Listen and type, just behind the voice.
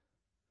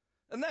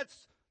And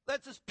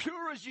that's as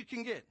pure as you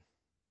can get.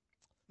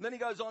 And then he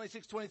goes on in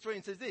 6:23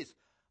 and says this,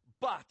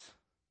 but.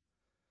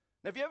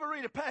 Now, if you ever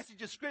read a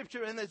passage of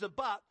Scripture and there's a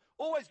but,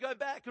 always go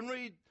back and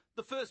read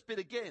the first bit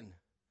again.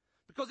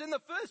 Because in the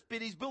first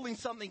bit, he's building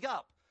something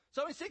up.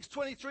 So in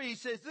 6:23, he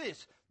says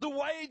this, the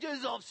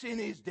wages of sin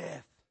is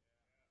death.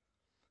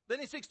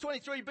 Then in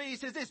 6:23b, he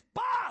says this,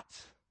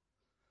 but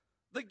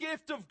the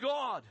gift of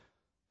God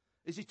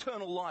is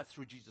eternal life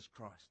through Jesus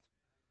Christ,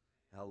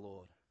 our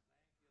Lord.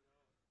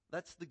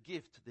 That's the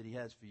gift that he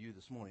has for you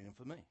this morning and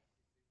for me.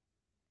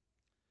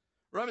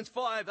 Romans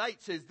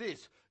 5:8 says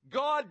this,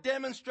 God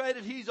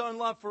demonstrated his own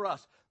love for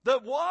us,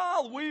 that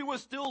while we were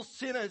still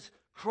sinners,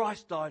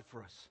 Christ died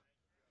for us.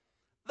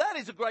 That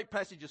is a great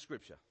passage of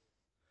Scripture.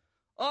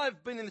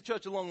 I've been in the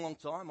church a long, long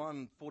time.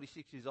 I'm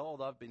 46 years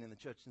old. I've been in the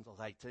church since I was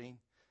 18.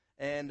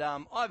 And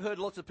I've heard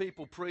lots of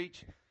people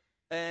preach,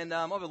 and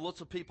I've heard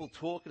lots of people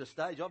talk at a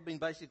stage. I've been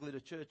basically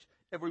to church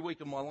every week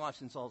of my life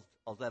since I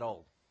was that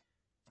old.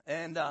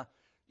 And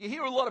you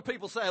hear a lot of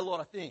people say a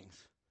lot of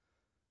things.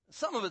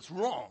 Some of it's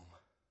wrong.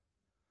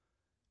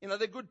 You know,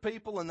 they're good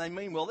people and they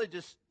mean well. They're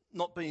just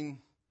not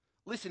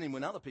listening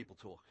when other people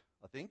talk,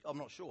 I think. I'm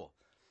not sure.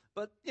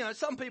 But, you know,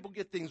 some people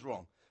get things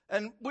wrong.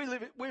 And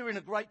we're in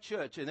a great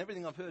church, and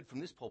everything I've heard from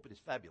this pulpit is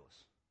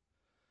fabulous.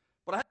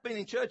 But I have been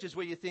in churches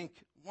where you think,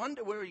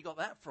 wonder where he got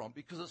that from,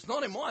 because it's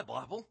not in my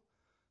Bible.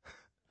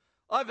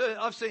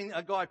 I've seen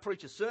a guy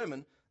preach a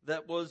sermon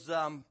that was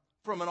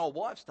from an old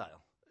wives'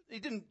 tale. He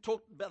didn't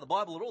talk about the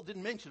Bible at all,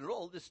 didn't mention it at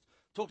all, just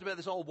talked about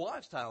this old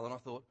wives' tale. And I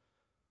thought,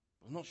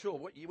 I'm not sure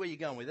where you're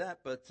going with that,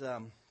 but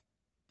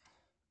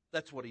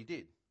that's what he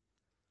did.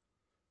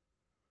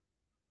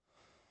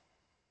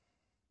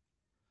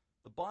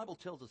 The Bible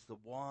tells us that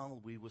while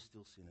we were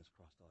still sinners,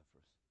 Christ died for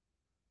us.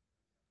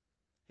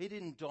 He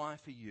didn't die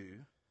for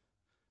you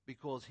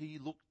because he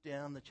looked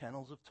down the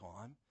channels of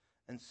time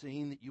and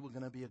seen that you were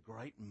going to be a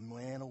great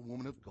man or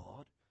woman of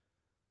God.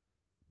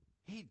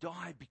 He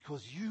died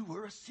because you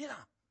were a sinner.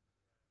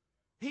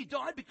 He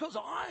died because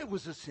I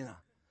was a sinner.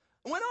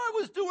 And when I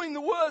was doing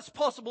the worst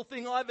possible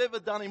thing I've ever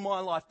done in my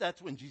life,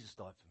 that's when Jesus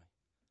died for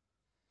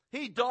me.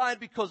 He died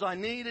because I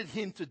needed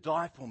him to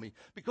die for me.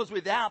 Because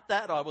without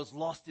that, I was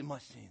lost in my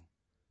sin.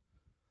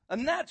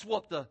 And that's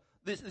what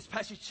this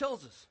passage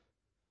tells us.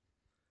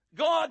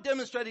 God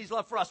demonstrated his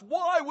love for us.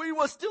 While we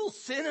were still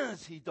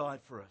sinners, he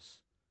died for us.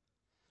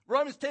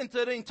 Romans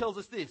 10:13 tells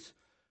us this.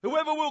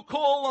 Whoever will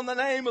call on the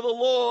name of the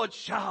Lord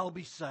shall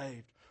be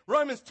saved.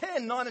 Romans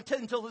 10:9 and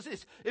 10 tells us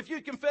this. If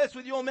you confess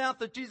with your mouth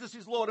that Jesus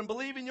is Lord and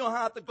believe in your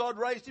heart that God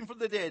raised him from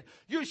the dead,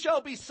 you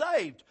shall be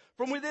saved.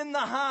 From within the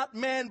heart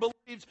man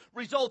believes,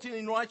 resulting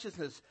in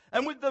righteousness.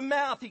 And with the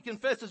mouth he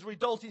confesses,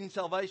 resulting in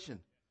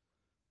salvation.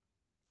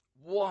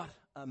 What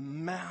a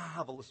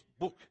marvelous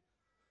book.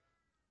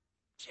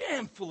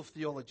 Jam full of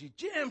theology,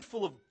 jam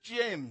full of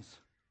gems,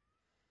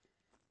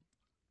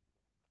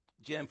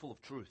 jam full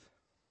of truth.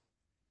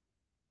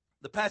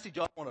 The passage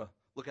I want to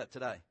look at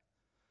today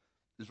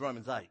is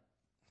Romans 8,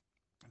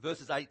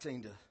 verses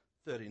 18 to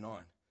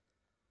 39.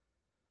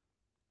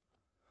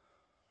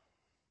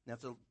 Now,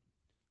 it's a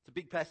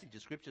big passage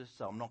of Scripture,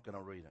 so I'm not going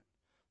to read it.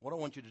 What I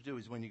want you to do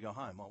is when you go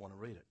home, I want to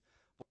read it.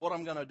 But what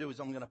I'm going to do is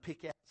I'm going to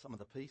pick out some of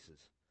the pieces.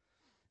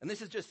 And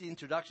this is just the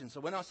introduction. So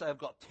when I say I've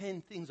got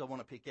 10 things I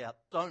want to pick out,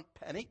 don't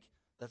panic.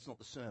 That's not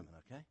the sermon,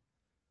 okay?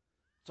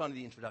 It's only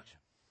the introduction.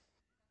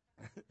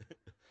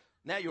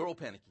 Now you're all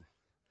panicking.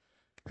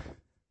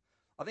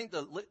 I think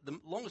the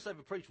longest I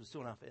ever preached was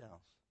 2.5 hours.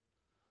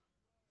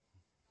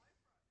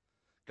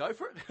 Go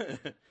for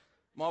it.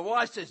 My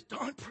wife says,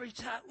 don't preach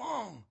that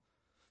long.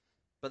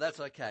 But that's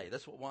okay.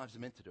 That's what wives are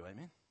meant to do,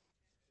 amen?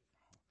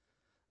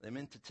 They're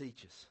meant to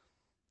teach us.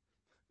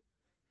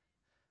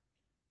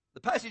 The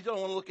passage I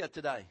want to look at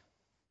today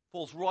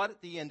falls right at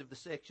the end of the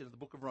section of the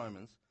book of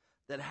Romans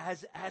that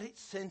has at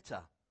its center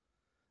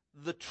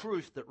the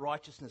truth that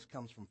righteousness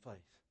comes from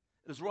faith.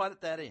 It is right at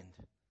that end.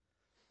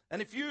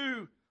 And if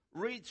you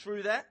read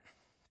through that,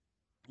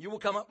 you will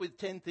come up with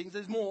 10 things.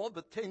 There's more,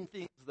 but 10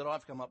 things that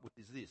I've come up with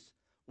is this.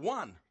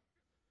 1,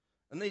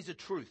 and these are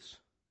truths.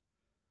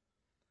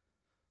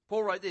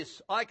 Paul wrote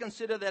this, I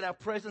consider that our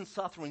present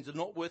sufferings are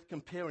not worth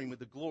comparing with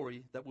the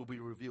glory that will be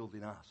revealed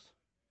in us.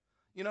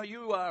 You know,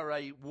 you are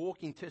a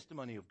walking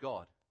testimony of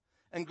God.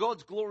 And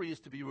God's glory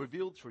is to be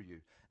revealed through you.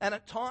 And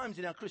at times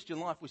in our Christian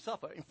life we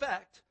suffer. In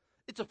fact,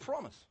 it's a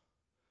promise.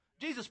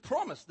 Jesus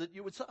promised that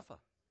you would suffer.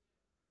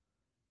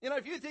 You know,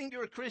 if you think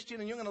you're a Christian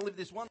and you're going to live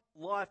this one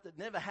life that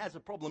never has a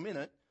problem in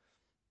it,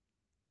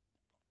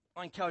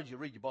 I encourage you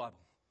to read your Bible.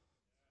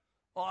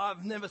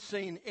 I've never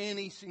seen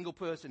any single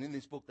person in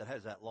this book that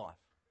has that life.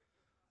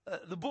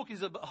 The book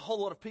is a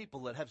whole lot of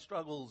people that have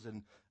struggles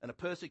and are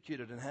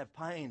persecuted and have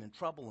pain and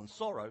trouble and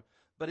sorrow,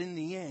 but in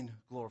the end,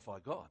 glorify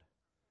God.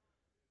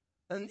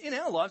 And in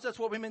our lives, that's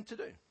what we're meant to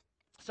do.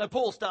 So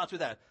Paul starts with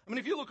that. I mean,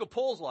 if you look at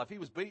Paul's life, he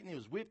was beaten, he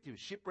was whipped, he was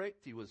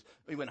shipwrecked, he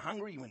went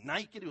hungry, he went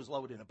naked, he was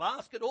lowered in a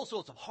basket, all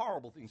sorts of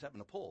horrible things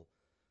happened to Paul.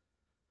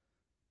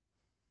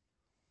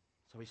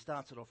 So he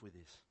starts it off with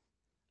this.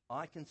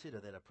 I consider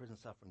that our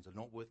present sufferings are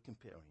not worth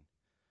comparing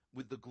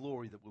with the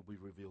glory that will be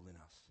revealed in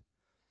us.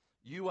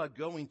 You are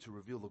going to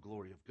reveal the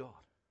glory of God.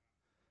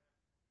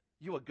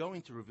 You are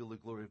going to reveal the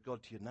glory of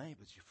God to your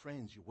neighbours, your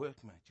friends, your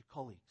workmates, your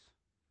colleagues.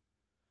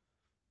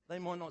 They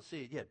might not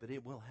see it yet, but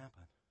it will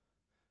happen.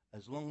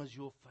 As long as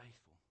you're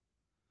faithful,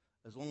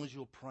 as long as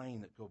you're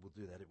praying that God will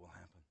do that, it will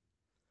happen.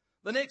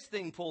 The next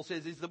thing Paul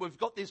says is that we've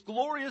got this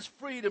glorious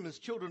freedom as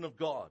children of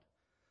God.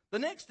 The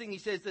next thing he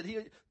says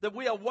that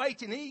we are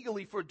waiting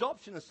eagerly for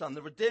adoption as sons,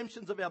 the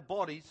redemptions of our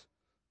bodies.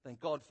 Thank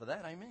God for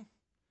that, amen?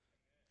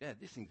 Yeah,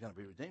 this thing's going to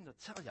be redeemed.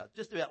 I tell you,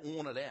 just about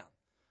worn it out.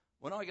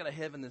 When I go to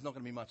heaven, there's not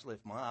going to be much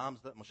left. My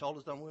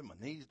shoulders don't work, my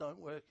knees don't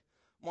work.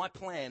 My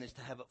plan is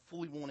to have it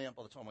fully worn out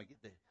by the time I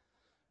get there,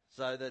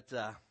 so that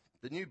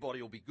the new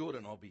body will be good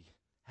and I'll be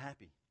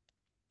happy.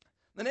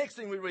 The next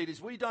thing we read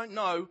is we don't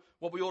know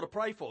what we ought to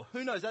pray for.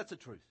 Who knows that's the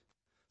truth?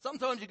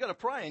 Sometimes you've got to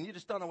pray and you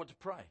just don't know what to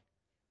pray.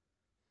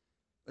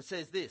 It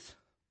says this,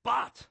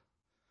 but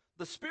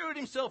the Spirit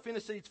himself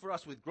intercedes for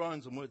us with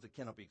groans and words that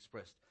cannot be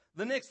expressed.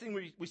 The next thing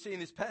we see in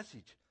this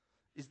passage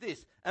is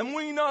this, and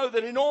we know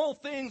that in all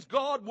things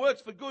God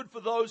works for good for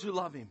those who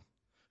love him,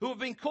 who have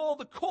been called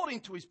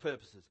according to his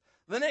purposes.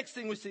 The next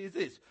thing we see is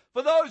this,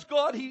 for those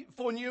God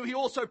foreknew, he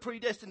also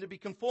predestined to be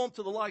conformed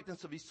to the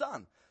likeness of his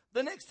Son.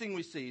 The next thing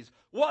we see is,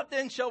 what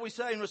then shall we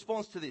say in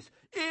response to this?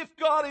 If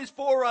God is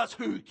for us,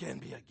 who can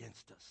be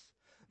against us?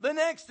 The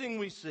next thing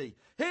we see,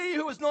 he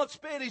who has not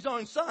spared his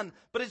own Son,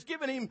 but has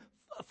given him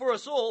for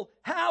us all,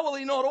 how will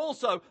he not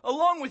also,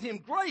 along with him,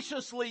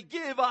 graciously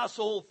give us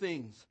all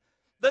things?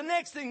 The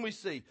next thing we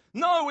see,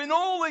 no, in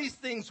all these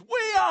things,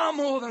 we are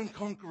more than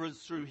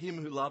conquerors through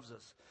him who loves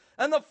us.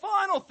 And the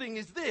final thing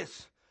is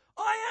this,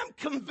 I am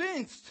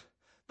convinced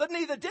that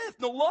neither death,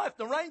 nor life,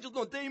 nor angels,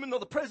 nor demon, nor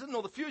the present,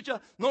 nor the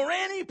future, nor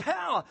any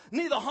power,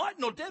 neither height,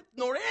 nor depth,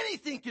 nor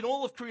anything in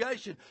all of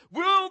creation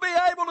will be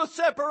able to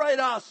separate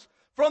us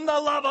from the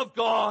love of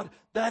God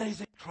that is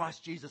in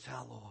Christ Jesus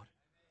our Lord.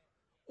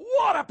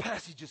 What a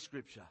passage of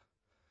Scripture.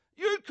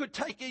 You could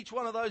take each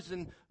one of those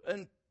and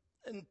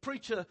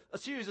preach a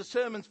series of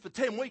sermons for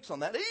 10 weeks on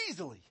that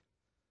easily.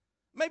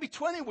 Maybe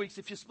 20 weeks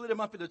if you split them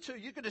up into two.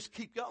 You could just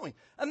keep going.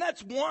 And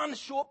that's one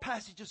short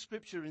passage of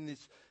Scripture in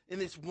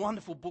this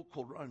wonderful book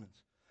called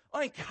Romans.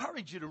 I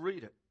encourage you to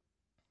read it.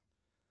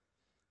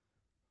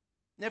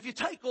 Now, if you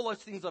take all those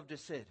things I've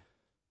just said,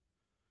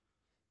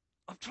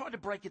 I've tried to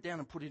break it down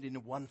and put it into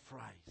one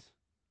phrase.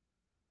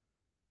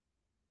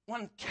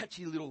 One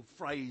catchy little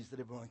phrase that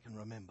everyone can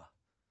remember.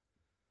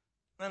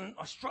 And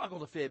I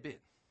struggled a fair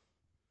bit.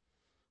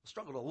 I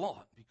struggled a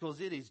lot because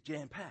it is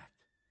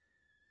jam-packed.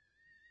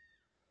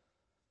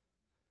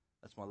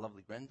 That's my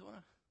lovely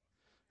granddaughter.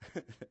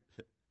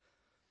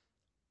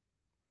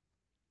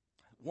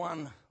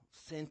 One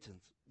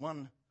sentence,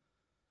 one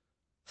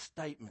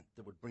statement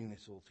that would bring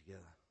this all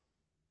together.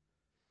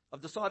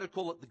 I've decided to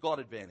call it the God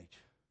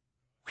advantage.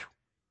 Whew.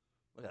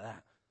 Look at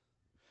that.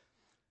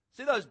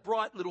 See those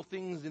bright little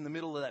things in the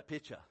middle of that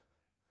picture?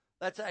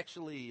 That's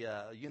actually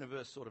a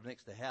universe sort of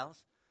next to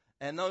house.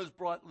 And those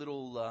bright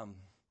little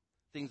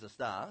things are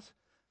stars.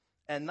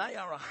 And they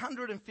are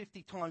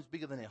 150 times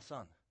bigger than our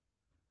sun.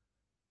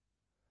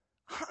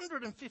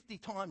 150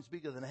 times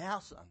bigger than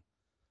our sun.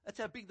 That's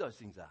how big those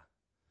things are.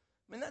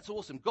 I mean, that's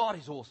awesome. God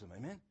is awesome,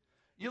 amen?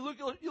 You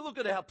look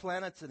at our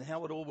planets and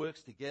how it all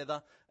works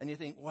together, and you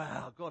think,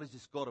 wow, God is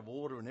this God of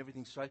order and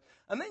everything's straight.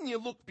 And then you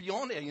look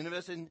beyond our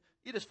universe and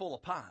you just fall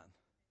apart.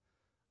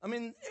 I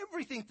mean,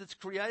 everything that's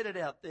created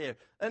out there,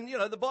 and, you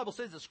know, the Bible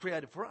says it's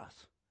created for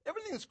us.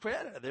 Everything that's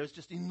created out there is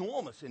just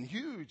enormous and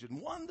huge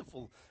and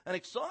wonderful and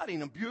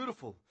exciting and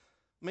beautiful.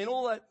 I mean,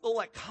 all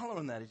that colour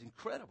in that is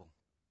incredible.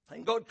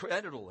 And God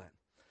created all that.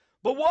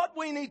 But what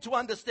we need to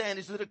understand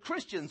is that as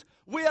Christians,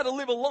 we are to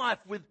live a life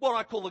with what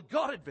I call a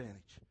God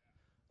advantage.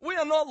 We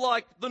are not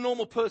like the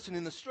normal person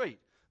in the street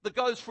that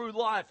goes through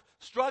life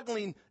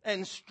struggling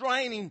and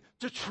straining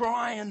to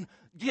try and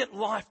get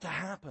life to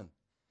happen.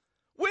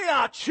 We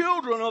are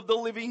children of the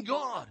living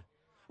God.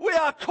 We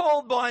are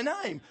called by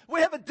name.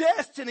 We have a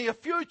destiny, a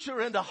future,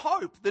 and a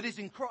hope that is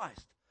in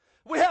Christ.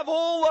 We have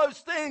all those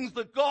things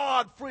that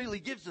God freely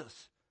gives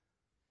us.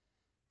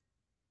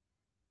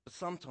 But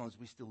sometimes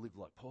we still live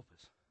like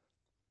paupers.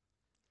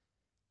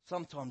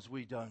 Sometimes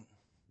we don't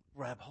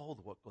grab hold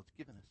of what God's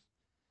given us.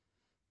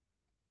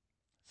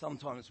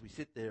 Sometimes we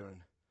sit there and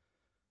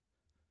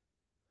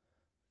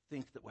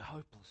think that we're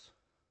hopeless.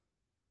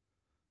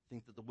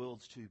 Think that the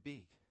world's too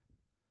big.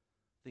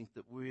 Think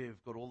that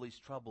we've got all these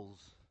troubles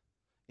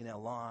in our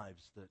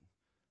lives that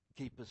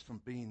keep us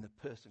from being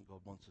the person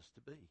God wants us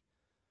to be.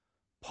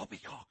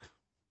 Poppycock.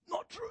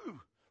 Not true.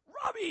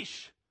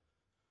 Rubbish.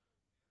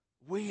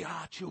 We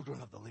are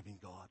children of the living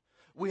God.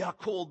 We are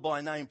called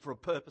by name for a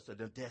purpose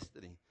and a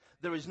destiny.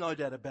 There is no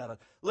doubt about it.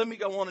 Let me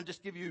go on and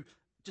just give you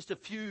just a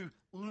few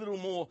little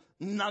more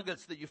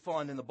nuggets that you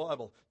find in the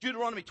Bible.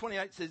 Deuteronomy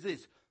 28 says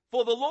this,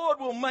 for the Lord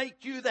will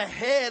make you the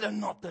head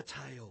and not the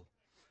tail.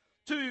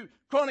 2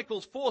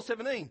 Chronicles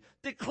 4:17, I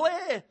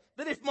declare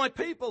that if my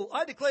people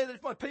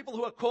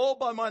who are called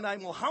by my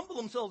name will humble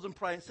themselves and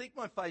pray and seek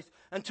my face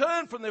and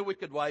turn from their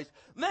wicked ways,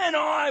 then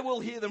I will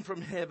hear them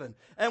from heaven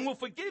and will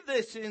forgive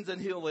their sins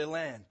and heal their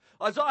land.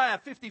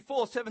 Isaiah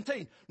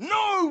 54:17,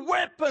 no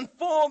weapon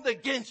formed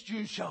against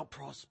you shall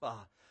prosper.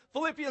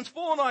 Philippians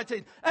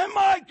 4:19, and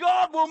my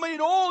God will meet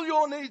all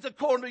your needs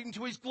according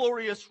to his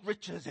glorious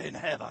riches in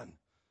heaven.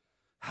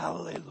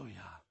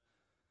 Hallelujah.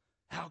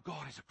 Our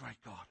God is a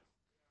great God.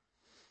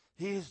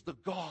 He is the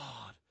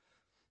God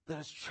that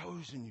has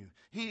chosen you.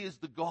 He is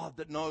the God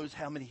that knows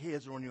how many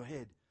hairs are on your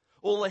head.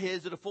 All the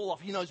hairs that fall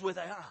off, he knows where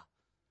they are.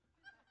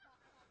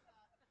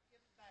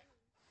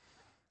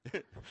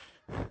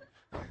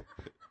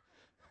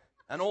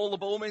 And all the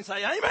ball men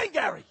say, amen,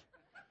 Gary.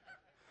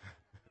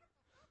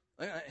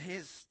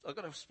 I've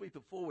got to sweep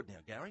it forward now,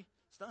 Gary.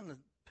 It's starting to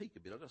peak a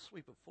bit. I've got to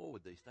sweep it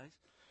forward these days.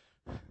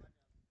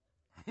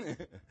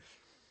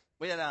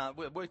 We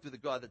worked with a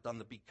guy that done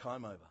the big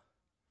comb over.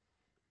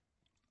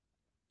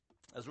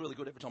 It was really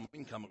good. Every time a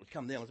wind come, it would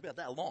come down. It was about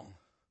that long.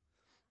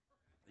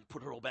 He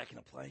put it all back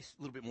into place,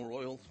 a little bit more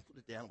oil, put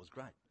it down. It was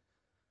great.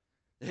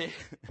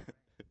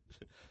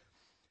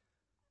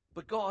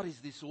 But God is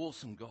this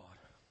awesome God.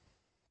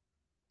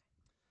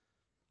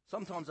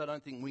 Sometimes I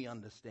don't think we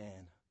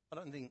understand. I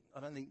don't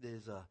think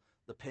there's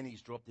the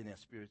pennies dropped in our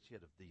spirits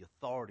yet of the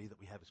authority that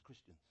we have as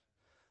Christians.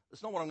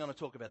 That's not what I'm going to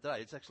talk about today.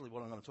 It's actually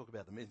what I'm going to talk about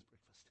at the men's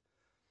breakfast.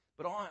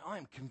 But I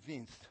am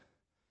convinced,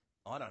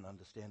 I don't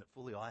understand it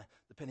fully.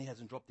 The penny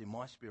hasn't dropped in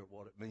my spirit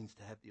what it means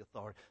to have the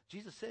authority.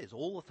 Jesus says,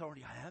 all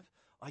authority I have,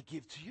 I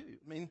give to you.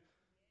 I mean,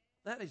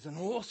 that is an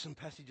awesome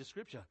passage of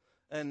Scripture.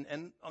 And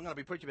I'm going to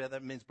be preaching about that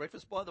at men's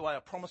breakfast. By the way, I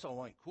promise I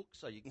won't cook,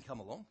 so you can come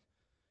along.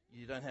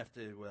 You don't have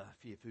to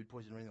fear food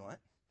poisoning or anything like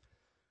that.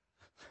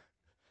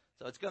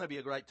 So it's going to be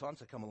a great time,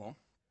 so come along.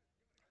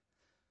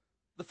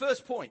 The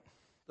first point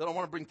that I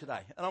want to bring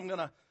today, and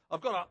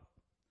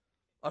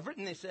I've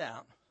written this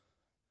out,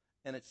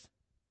 and it's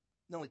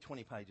nearly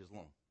 20 pages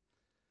long.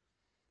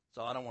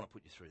 So I don't want to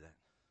put you through that.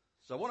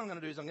 So what I'm going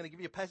to do is I'm going to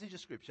give you a passage of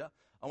Scripture.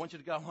 I want you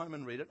to go home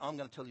and read it. I'm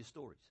going to tell you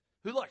stories.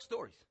 Who likes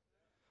stories?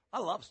 I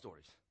love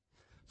stories.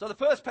 So the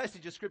first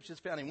passage of Scripture is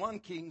found in 1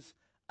 Kings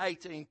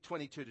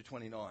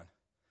 18:22-29.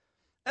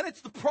 And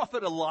it's the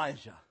prophet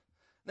Elijah.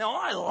 Now,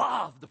 I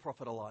love the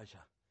prophet Elijah.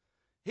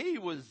 He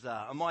was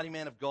a mighty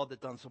man of God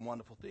that done some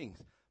wonderful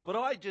things. But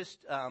I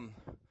just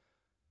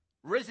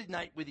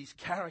resonate with his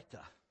character.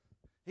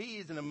 He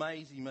is an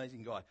amazing,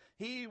 amazing guy.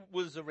 He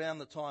was around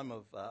the time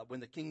of when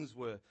the kings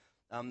were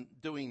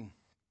doing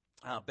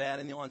bad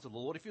in the eyes of the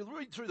Lord. If you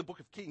read through the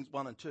book of Kings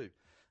 1 and 2,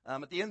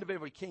 at the end of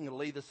every king,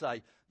 it'll either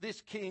say,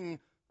 this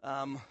king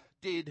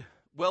did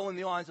well in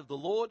the eyes of the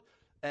Lord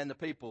and the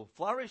people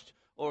flourished,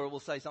 or it will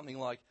say something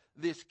like,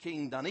 this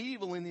king done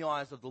evil in the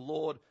eyes of the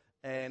Lord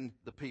and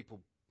the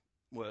people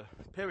were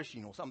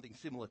perishing, or something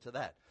similar to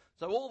that.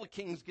 So all the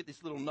kings get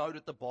this little note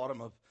at the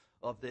bottom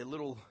of their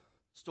little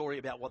story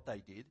about what they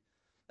did.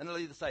 And they'll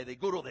either say they're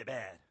good or they're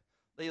bad.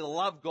 They either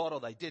love God or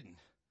they didn't.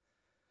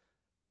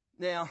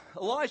 Now,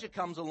 Elijah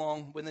comes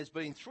along when there's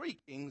been 3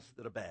 kings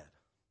that are bad.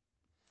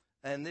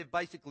 And they've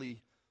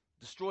basically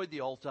destroyed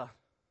the altar.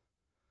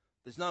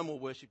 There's no more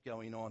worship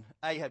going on.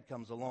 Ahab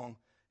comes along.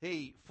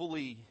 He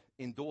fully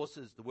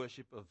endorses the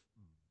worship of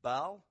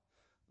Baal,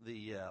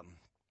 the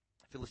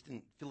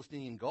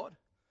Philistine god.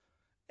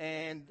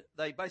 And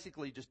they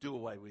basically just do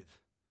away with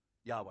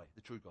Yahweh,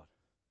 the true God.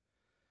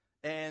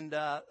 And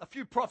a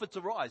few prophets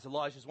arise.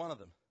 Elijah's one of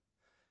them.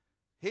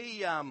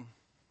 He's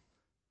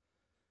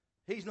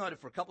noted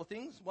for a couple of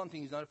things. One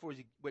thing he's noted for is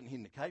he went and hid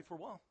in the cave for a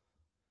while.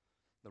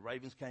 The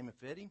ravens came and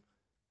fed him.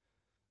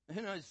 And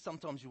who knows,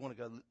 sometimes you want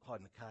to go hide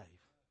in the cave.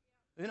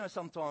 Who knows,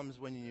 sometimes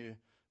when you're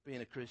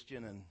being a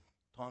Christian and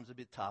times are a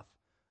bit tough,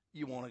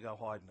 you want to go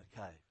hide in a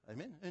cave.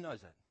 Amen? Who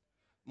knows that?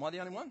 Am I the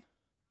only one?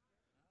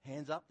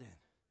 Hands up then.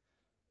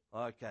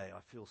 Okay, I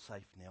feel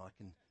safe now. I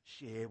can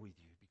share with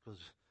you because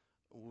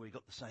we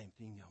got the same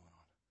thing going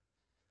on.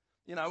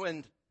 You know,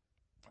 and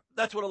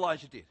that's what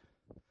Elijah did.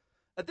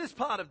 At this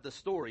part of the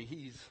story,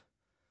 he's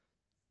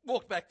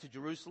walked back to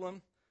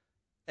Jerusalem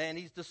and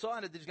he's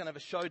decided that he's going to have a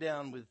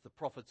showdown with the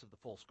prophets of the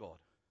false god.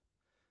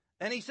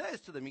 And he says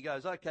to them, he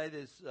goes, okay,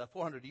 there's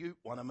 400 of you,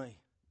 one of me.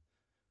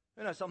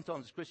 You know,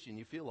 sometimes as a Christian,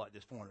 you feel like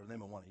there's 400 of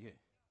them and one of you.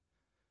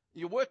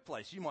 Your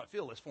workplace, you might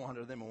feel there's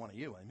 400 of them and one of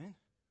you, amen?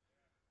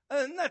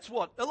 And that's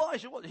what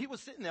Elijah was. He was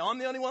sitting there, I'm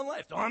the only one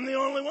left. I'm the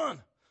only one.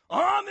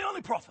 I'm the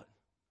only prophet.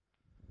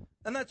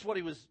 And that's what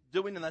he was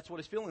doing, and that's what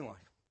he's feeling like.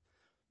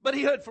 But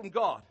he heard from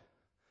God.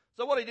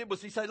 So what he did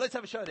was he said, let's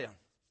have a showdown.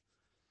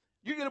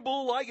 You get a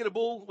bull, I get a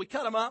bull, we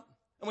cut them up,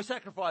 and we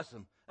sacrifice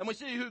them. And we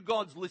see who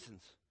God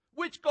listens.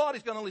 Which God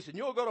is going to listen,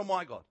 your God or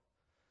my God?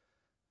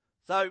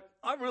 So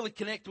I really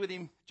connect with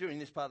him during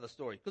this part of the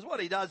story. Because what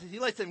he does is he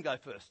lets them go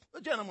first.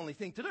 A gentlemanly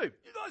thing to do.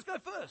 You guys go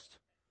first.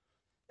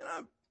 You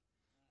know,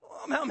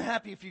 I'm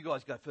happy if you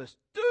guys go first.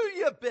 Do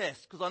your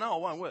best, because I know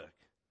it won't work.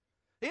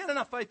 He had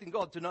enough faith in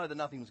God to know that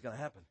nothing was going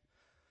to happen.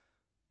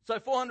 So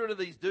 400 of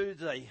these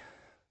dudes, they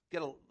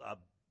get a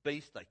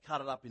beast. They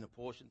cut it up into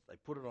portions. They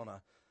put it on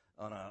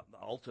an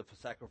altar for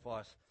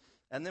sacrifice.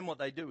 And then what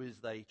they do is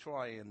they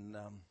try and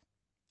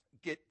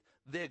get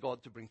their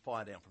God to bring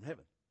fire down from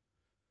heaven.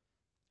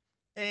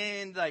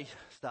 And they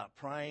start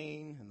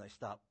praying and they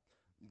start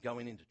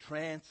going into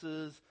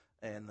trances.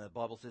 And the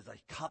Bible says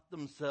they cut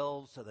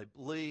themselves so they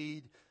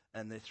bleed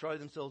and they throw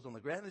themselves on the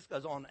ground. This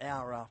goes on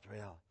hour after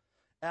hour,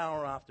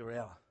 hour after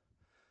hour.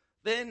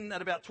 Then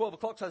at about 12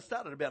 o'clock, so it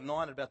started at about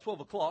 9, at about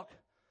 12 o'clock,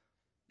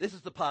 this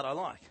is the part I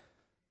like.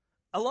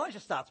 Elijah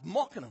starts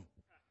mocking them.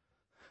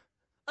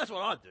 That's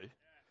what I'd do.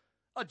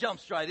 I'd jump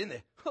straight in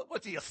there.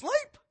 What's he,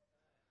 asleep?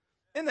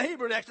 In the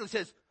Hebrew it actually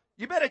says,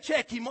 you better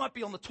check, he might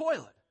be on the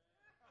toilet.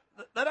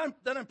 They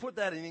don't put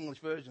that in English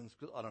versions,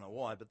 because I don't know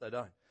why, but they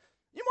don't.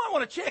 You might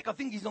want to check, I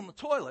think he's on the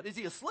toilet. Is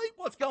he asleep?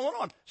 What's going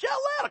on? Shout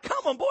louder,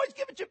 come on boys,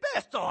 give it your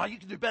best. Oh, you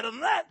can do better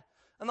than that.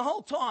 And the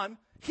whole time,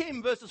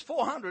 him versus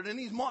 400, and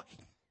he's mocking.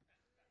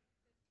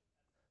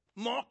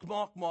 Mock,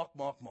 mock, mock,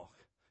 mock, mock.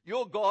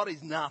 Your God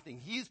is nothing.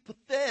 He is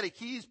pathetic.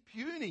 He is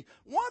puny.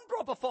 One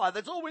drop of fire,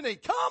 that's all we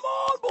need. Come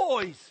on,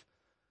 boys.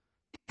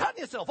 You're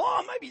cutting yourself.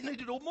 Oh, maybe you need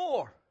to do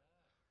more.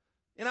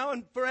 You know,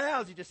 and for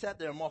hours he just sat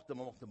there and mocked them,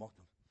 mocked them, mocked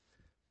them.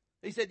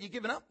 He said, you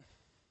giving up?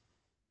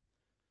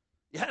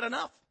 You had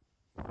enough?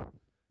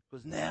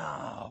 Because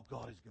now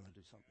God is going to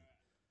do something.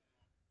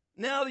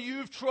 Now that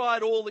you've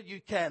tried all that you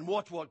can,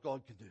 watch what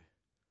God can do.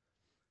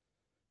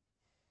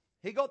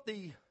 He got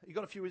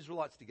a few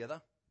Israelites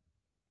together.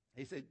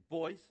 He said,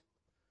 boys,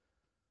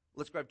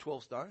 let's grab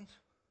 12 stones.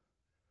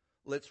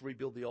 Let's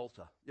rebuild the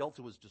altar. The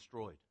altar was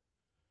destroyed.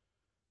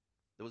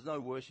 There was no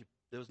worship.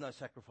 There was no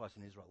sacrifice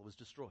in Israel. It was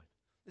destroyed.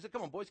 He said,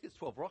 come on, boys, get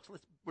 12 rocks.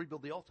 Let's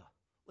rebuild the altar.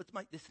 Let's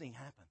make this thing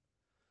happen.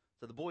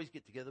 So the boys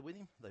get together with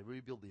him. They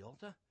rebuild the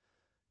altar.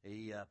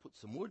 He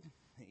puts some wood.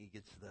 He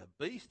gets the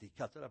beast. He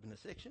cuts it up in a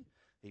section.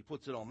 He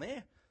puts it on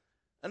there.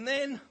 And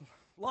then,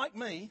 like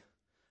me,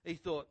 he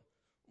thought,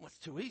 well, it's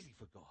too easy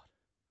for God.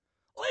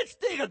 Let's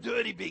dig a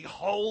dirty big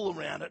hole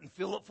around it and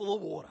fill it full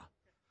of water.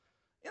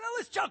 You know,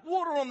 let's chuck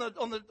water on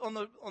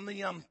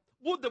the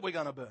wood that we're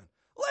going to burn.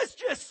 Let's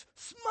just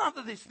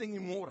smother this thing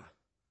in water.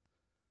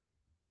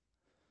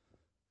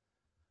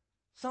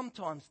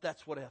 Sometimes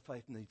that's what our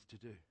faith needs to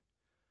do.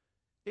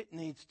 It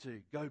needs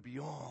to go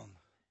beyond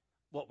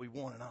what we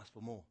want and ask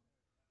for more.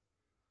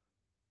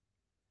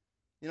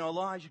 You know,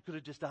 Elijah could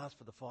have just asked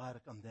for the fire to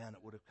come down.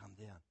 It would have come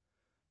down.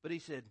 But he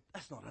said,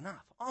 that's not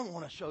enough. I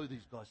want to show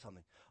these guys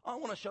something. I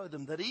want to show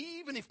them that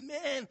even if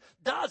man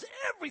does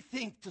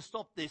everything to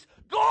stop this,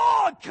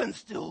 God can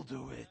still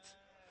do it.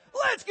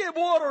 Let's get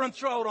water and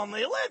throw it on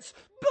there. Let's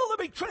build a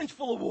big trench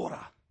full of water.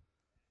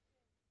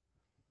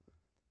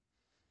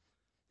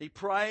 He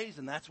prays,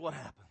 and that's what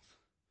happens.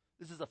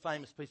 This is a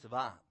famous piece of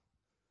art.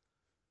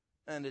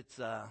 And it's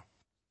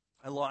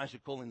Elijah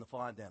calling the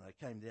fire down. It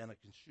came down, it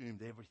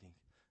consumed everything.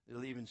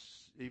 It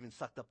even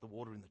sucked up the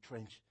water in the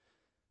trench.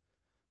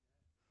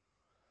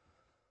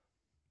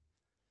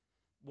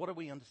 What do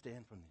we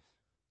understand from this?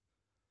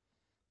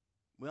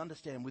 We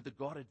understand with the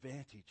God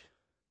advantage,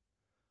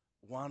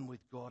 one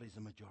with God is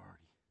a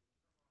majority.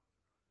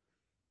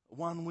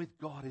 One with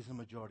God is a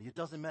majority. It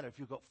doesn't matter if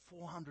you've got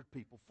 400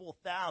 people,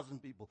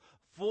 4,000 people,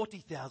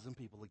 40,000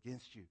 people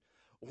against you.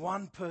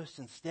 One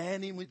person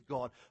standing with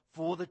God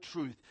for the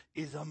truth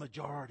is a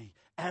majority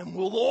and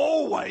will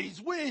always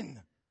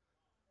win.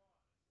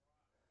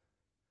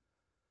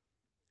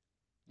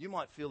 You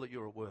might feel that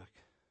you're at work.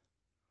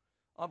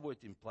 I work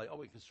in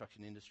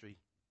construction industry,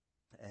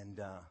 and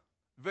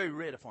very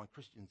rare to find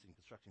Christians in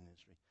construction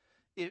industry.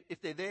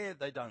 If they're there,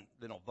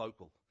 they're not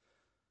vocal.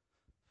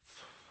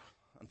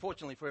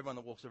 Unfortunately for everyone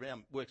that works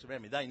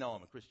around me, they know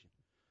I'm a Christian.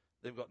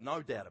 They've got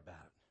no doubt about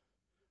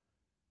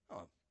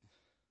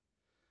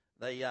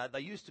it. They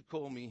used to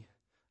call me,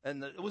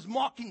 and it was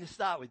mocking to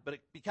start with, but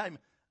it became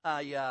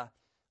a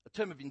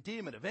term of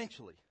endearment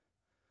eventually.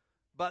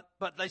 But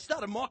they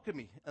started mocking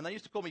me, and they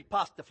used to call me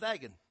Pastor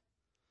Flagon.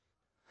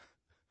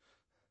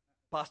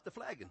 Pastor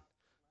Flagon.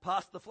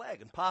 Pastor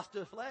Flagon.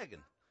 Pastor Flagon.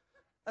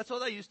 That's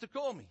what they used to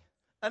call me.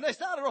 And they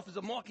started off as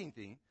a mocking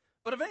thing,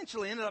 but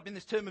eventually ended up in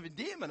this term of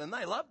endearment, and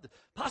they loved it.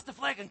 Pastor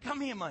Flagon,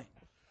 come here, mate.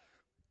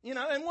 You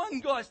know, and one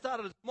guy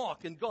started as a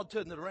mock, and God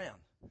turned it around.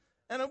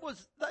 And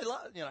they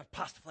loved,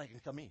 Pastor Flagon,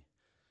 come here.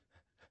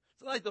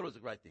 So they thought it was a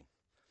great thing.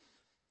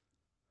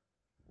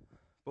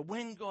 But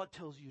when God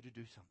tells you to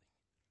do something,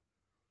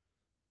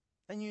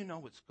 and you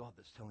know it's God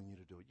that's telling you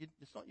to do it.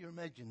 It's not your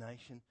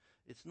imagination.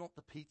 It's not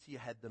the pizza you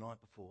had the night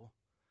before.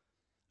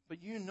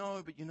 But you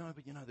know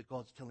that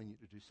God's telling you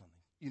to do something.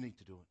 You need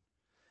to do it.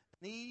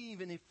 And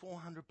even if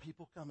 400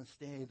 people come and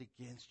stand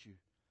against you,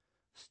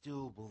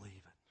 still believe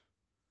it.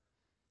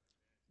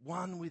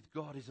 One with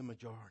God is a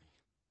majority.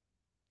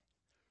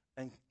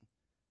 And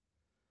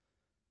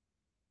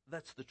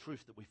that's the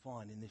truth that we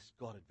find in this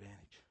God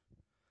advantage.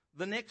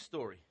 The next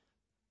story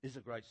is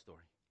a great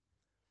story.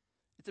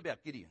 It's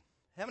about Gideon.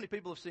 How many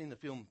people have seen the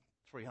film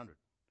 300?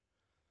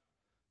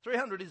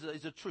 300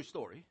 is a true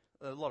story.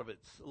 A lot of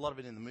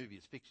it in the movie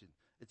is fiction.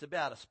 It's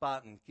about a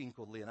Spartan king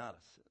called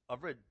Leonidas.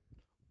 I've read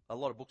a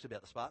lot of books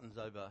about the Spartans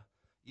over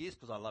years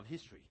because I love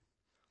history.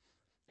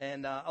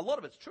 And a lot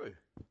of it's true.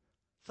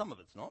 Some of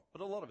it's not,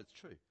 but a lot of it's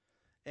true.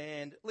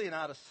 And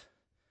Leonidas,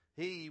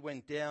 he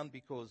went down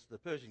because the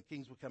Persian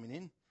kings were coming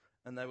in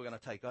and they were going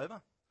to take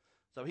over.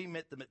 So he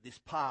met them at this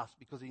pass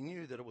because he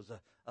knew that it was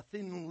a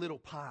thin little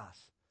pass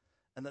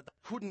and that they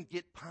couldn't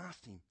get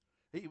past him.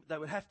 They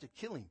would have to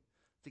kill him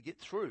to get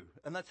through.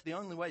 And that's the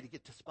only way to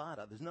get to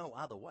Sparta. There's no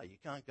other way. You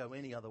can't go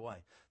any other way.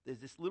 There's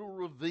this little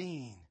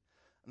ravine.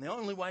 And the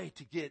only way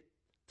to get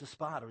to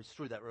Sparta is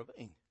through that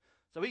ravine.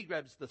 So he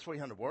grabs the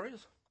 300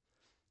 warriors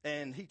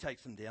and he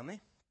takes them down there.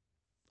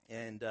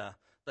 And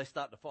they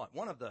start to fight.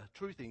 One of the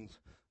true things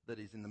that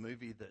is in the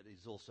movie that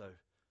is also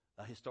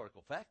a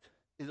historical fact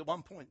is at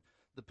one point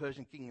the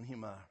Persian king and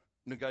him are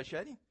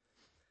negotiating.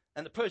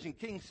 And the Persian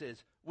king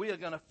says, we are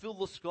going to fill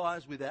the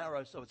skies with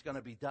arrows so it's going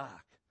to be dark.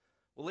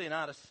 Well,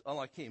 Leonidas,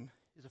 unlike him,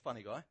 he's a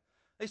funny guy.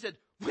 He said,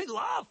 we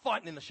love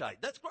fighting in the shade.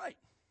 That's great.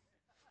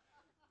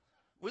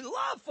 We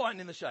love fighting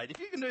in the shade. If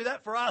you can do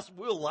that for us,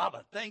 we'll love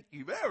it. Thank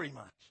you very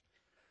much.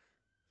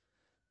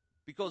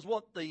 Because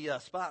what the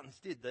Spartans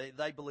did,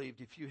 they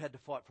believed if you had to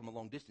fight from a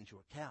long distance, you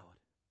were a coward.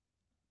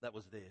 That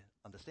was their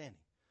understanding.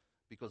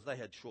 Because they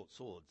had short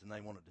swords and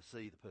they wanted to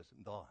see the person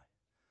die.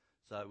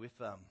 So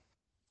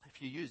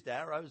if you used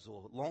arrows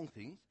or long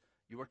things,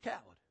 you were a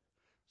coward.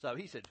 So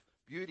he said,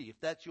 beauty, if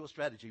that's your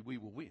strategy, we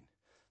will win.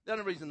 The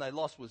only reason they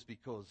lost was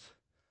because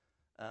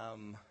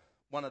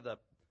one of the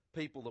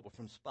people that were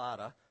from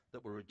Sparta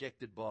that were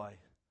rejected by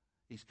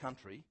his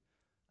country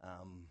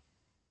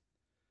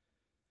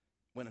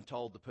went and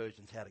told the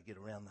Persians how to get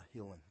around the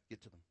hill and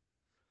get to them.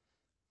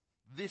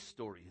 This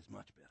story is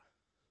much better.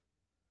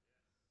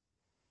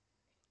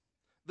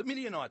 The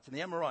Midianites and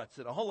the Amorites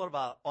and a whole lot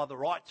of other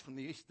rights from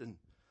the eastern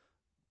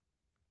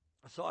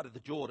side of the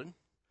Jordan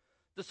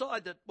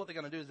decide that what they're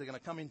going to do is they're going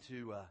to come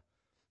into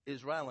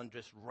Israel and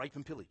just rape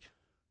and pillage.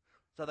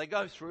 So they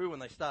go through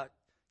and they start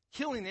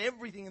killing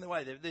everything in the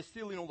way. They're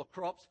stealing all the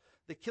crops.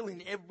 They're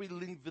killing every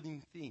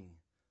living thing.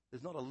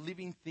 There's not a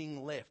living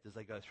thing left as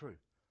they go through.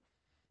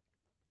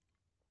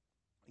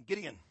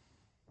 Gideon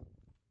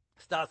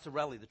starts to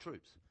rally the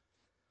troops.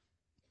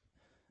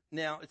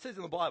 Now, it says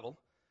in the Bible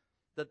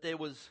that there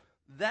was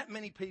that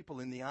many people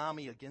in the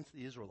army against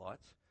the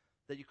Israelites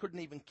that you couldn't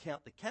even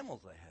count the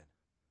camels they had,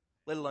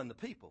 let alone the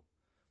people.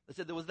 They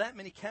said there was that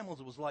many camels,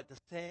 it was like the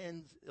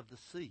sands of the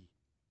sea.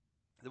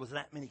 There was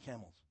that many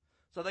camels.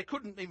 So they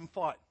couldn't even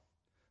fight.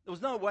 There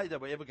was no way they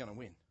were ever going to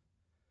win.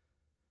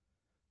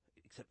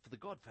 Except for the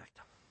God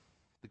factor,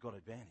 the God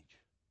advantage.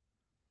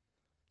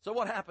 So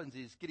what happens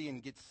is Gideon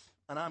gets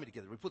an army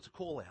together. He puts a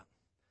call out.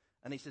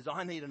 And he says,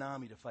 I need an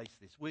army to face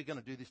this. We're going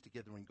to do this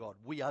together in God.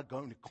 We are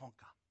going to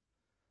conquer.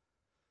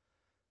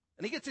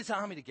 And he gets this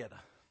army together.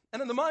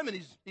 And at the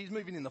moment, he's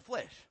moving in the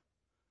flesh.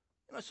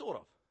 Sort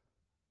of.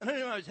 And who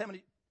knows how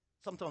many,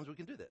 sometimes we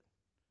can do that.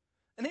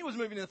 And he was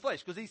moving in the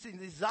flesh because he said,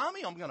 this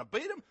army, I'm going to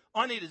beat them.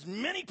 I need as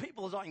many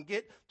people as I can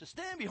get to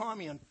stand behind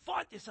me and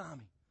fight this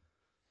army.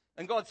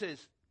 And God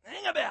says,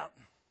 hang about.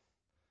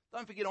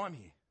 Don't forget I'm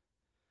here.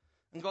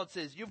 And God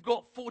says, you've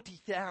got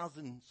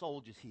 40,000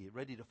 soldiers here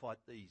ready to fight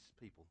these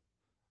people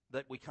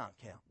that we can't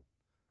count.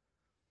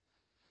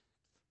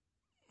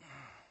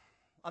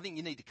 I think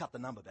you need to cut the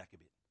number back a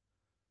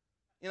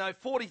bit.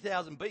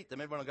 40,000 beat them,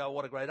 everyone will go,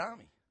 what a great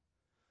army.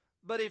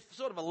 But if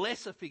sort of a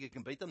lesser figure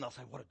can beat them, they'll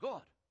say, what a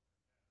God.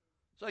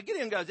 So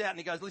Gideon goes out and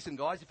he goes, listen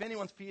guys, if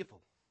anyone's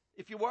fearful,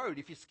 if you're worried,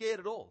 if you're scared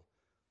at all,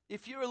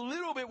 if you're a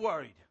little bit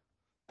worried,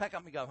 pack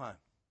up and go home.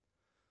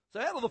 So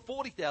out of the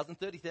 40,000,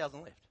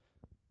 30,000 left.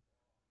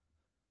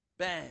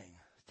 Bang,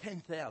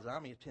 10,000,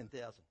 army of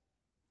 10,000.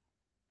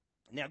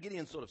 Now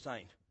Gideon's sort of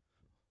saying,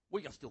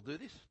 we can still do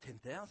this,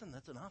 10,000,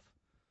 that's enough.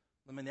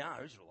 I mean, they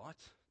are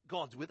Israelites.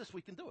 God's with us,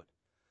 we can do it.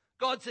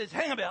 God says,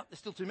 hang about, there's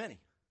still too many.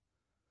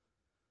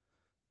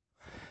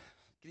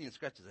 Gideon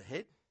scratches his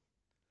head,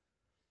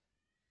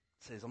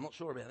 says, I'm not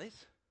sure about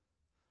this.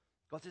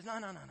 God says, no.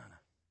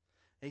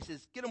 He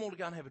says, get them all to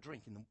go and have a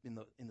drink in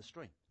the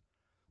stream.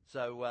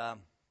 So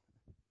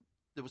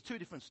there was two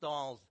different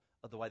styles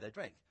of the way they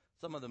drank.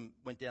 Some of them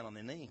went down on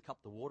their knee and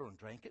cupped the water and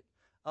drank it.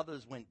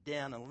 Others went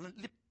down and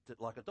lipped it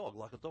like a dog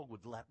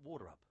would lap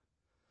water up.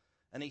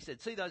 And he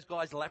said, see those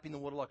guys lapping the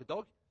water like a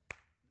dog?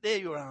 They're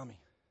your army.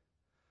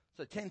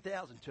 So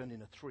 10,000 turned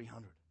into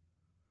 300.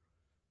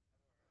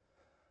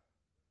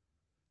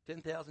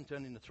 10,000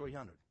 turned into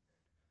 300.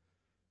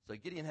 So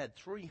Gideon had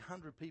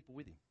 300 people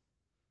with him.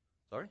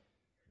 Sorry?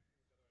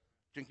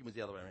 Drinking was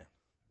the other way around.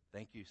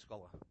 Thank you,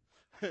 scholar.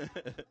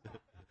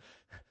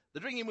 The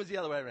drinking was the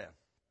other way around.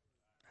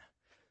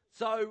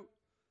 So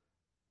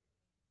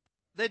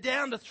they're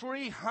down to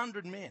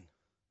 300 men.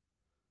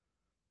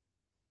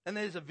 And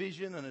there's a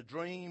vision and a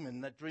dream,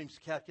 and that dream's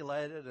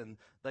calculated, and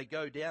they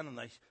go down and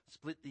they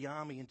split the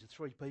army into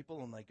three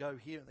people, and they go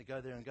here and they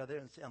go there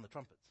and sound the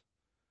trumpets.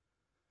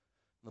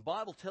 And the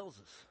Bible tells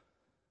us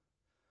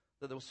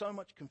that there was so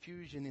much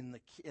confusion in the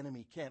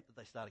enemy camp that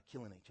they started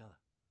killing each other.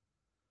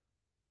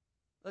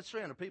 Those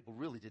 300 people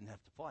really didn't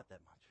have to fight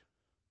that much.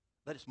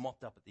 They just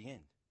mopped up at the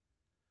end.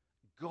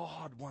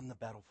 God won the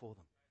battle for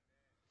them.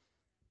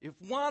 If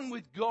one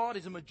with God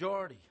is a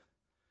majority,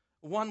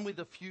 one with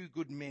a few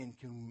good men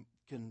can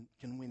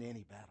win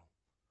any battle.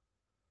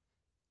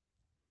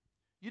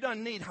 You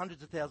don't need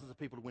hundreds of thousands of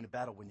people to win a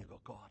battle when you've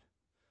got God,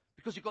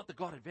 because you've got the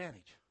God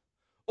advantage.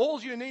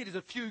 All you need is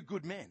a few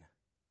good men.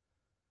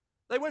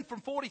 They went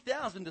from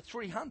 40,000 to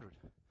 300.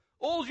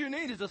 All you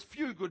need is a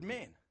few good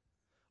men.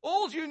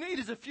 All you need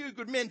is a few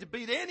good men to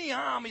beat any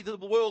army that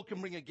the world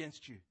can bring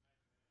against you.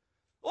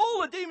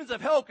 All the demons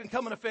of hell can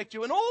come and affect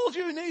you, and all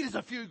you need is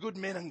a few good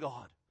men and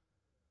God.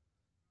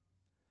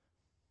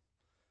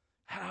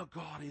 Our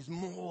God is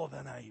more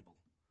than able.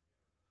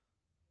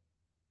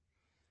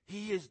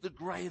 He is the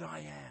great I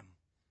am.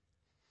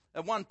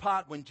 At one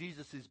part when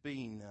Jesus is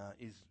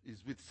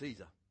with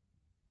Caesar.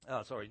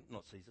 Oh, sorry,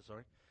 not Caesar,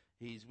 sorry.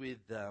 He's with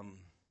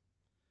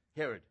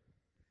Herod.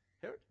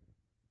 Herod?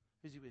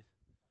 Who's he with?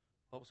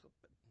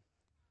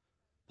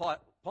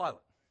 Pilate.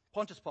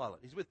 Pontius Pilate.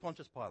 He's with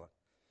Pontius Pilate.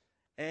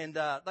 And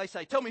they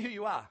say, tell me who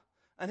you are.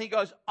 And he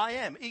goes, I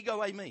am, ego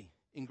eimi,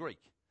 in Greek.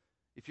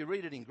 If you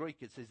read it in Greek,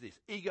 it says this,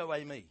 ego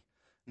eimi.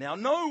 Now,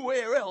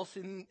 nowhere else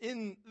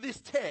in this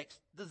text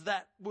does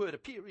that word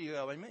appear,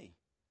 ego eimi.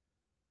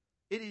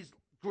 It is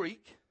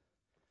Greek,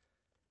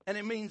 and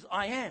it means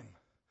I am.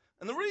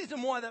 And the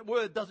reason why that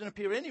word doesn't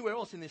appear anywhere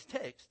else in this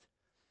text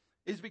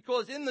is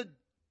because in the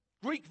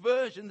Greek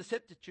version, the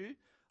Septuagint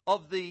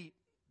of the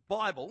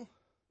Bible,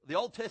 the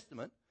Old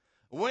Testament,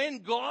 when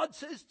God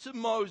says to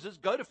Moses,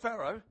 go to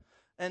Pharaoh,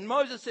 and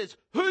Moses says,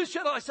 who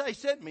shall I say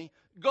sent me?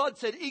 God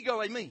said, ego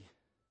eimi.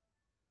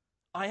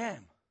 I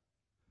am.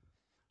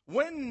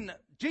 When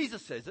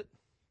Jesus says it,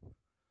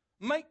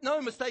 make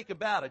no mistake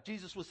about it,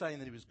 Jesus was saying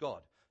that he was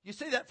God. You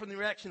see that from the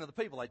reaction of the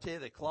people. They tear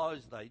their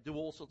clothes, they do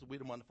all sorts of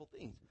weird and wonderful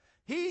things.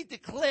 He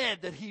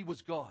declared that he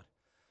was God.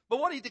 But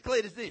what he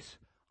declared is this,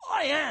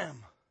 I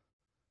am.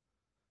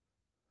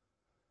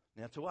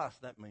 Now to us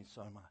that means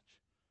so much.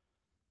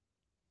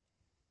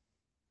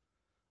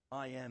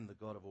 I am the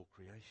God of all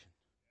creation.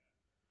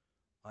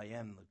 I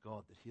am the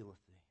God that healeth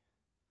thee.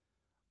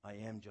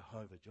 I am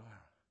Jehovah Jireh.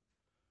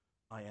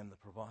 I am the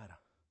provider.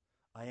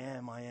 I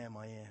am.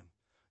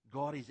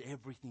 God is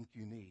everything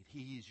you need.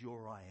 He is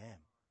your I am.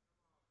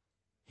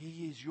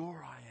 He is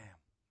your I am.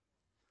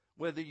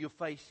 Whether you're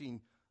facing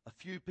a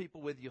few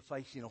people, whether you're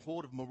facing a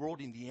horde of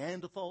marauding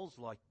Neanderthals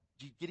like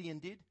Gideon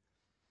did,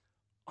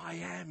 I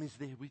am is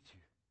there with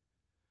you.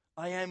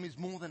 I am is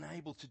more than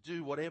able to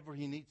do whatever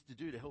he needs to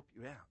do to help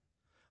you out.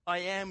 I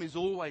am is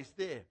always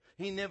there.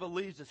 He never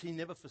leaves us. He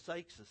never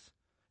forsakes us.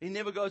 He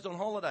never goes on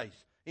holidays.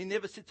 He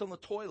never sits on the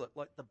toilet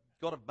like the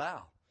God of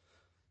Baal.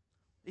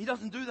 He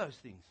doesn't do those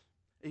things.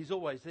 He's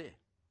always there.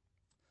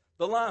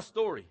 The last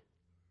story,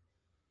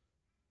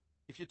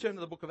 if you turn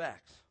to the book of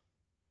Acts,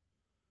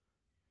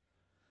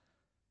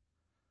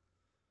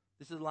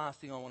 this is the last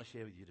thing I want to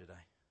share with you today.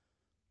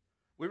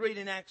 We read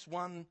in Acts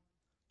 1,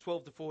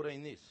 12 to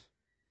 14 this.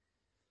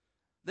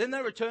 Then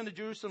they returned to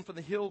Jerusalem from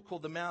the hill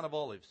called the Mount of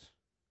Olives,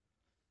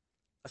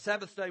 a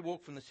Sabbath day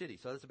walk from the city,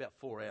 so that's about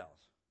 4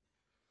 hours.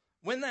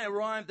 When they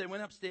arrived, they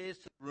went upstairs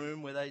to the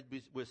room where they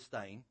were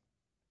staying.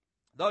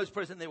 Those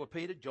present there were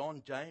Peter,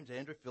 John, James,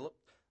 Andrew, Philip,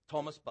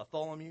 Thomas,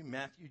 Bartholomew,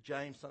 Matthew,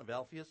 James, son of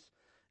Alphaeus,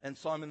 and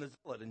Simon the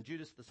Zealot, and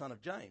Judas, the son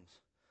of James.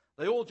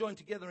 They all joined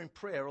together in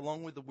prayer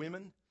along with the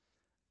women,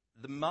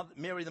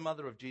 Mary, the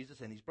mother of Jesus,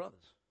 and his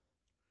brothers.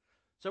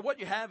 So what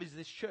you have is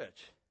this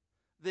church.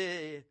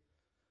 Their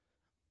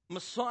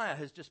Messiah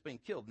has just been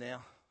killed.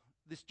 Now,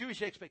 this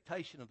Jewish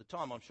expectation of the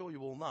time, I'm sure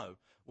you all know,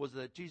 was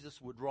that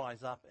Jesus would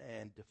rise up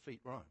and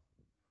defeat Rome.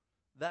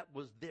 That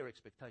was their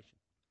expectation.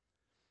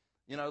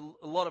 You know,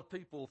 a lot of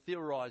people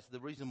theorize the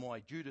reason why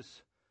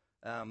Judas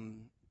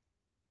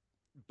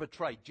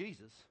betrayed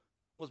Jesus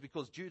was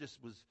because Judas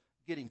was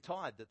getting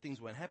tired that things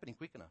weren't happening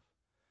quick enough.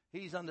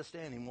 His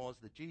understanding was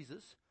that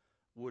Jesus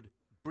would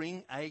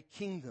bring a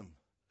kingdom,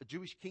 a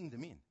Jewish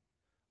kingdom in.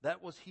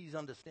 That was his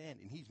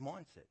understanding, his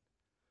mindset.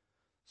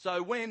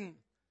 So when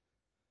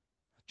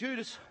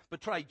Judas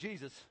betrayed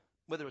Jesus,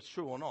 whether it's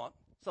true or not,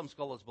 some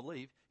scholars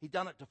believe, he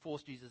done it to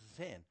force Jesus'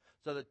 hand,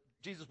 so that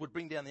Jesus would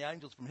bring down the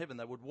angels from heaven,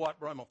 they would wipe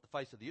Rome off the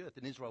face of the earth,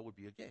 and Israel would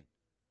be again.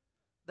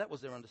 That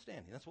was their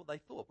understanding. That's what they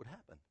thought would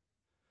happen.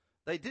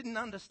 They didn't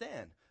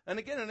understand. And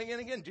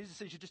again, Jesus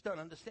says, you just don't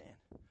understand.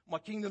 My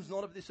kingdom's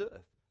not of this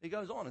earth. He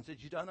goes on and says,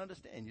 you don't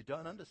understand, you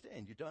don't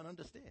understand, you don't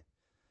understand.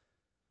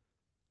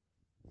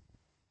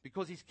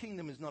 Because his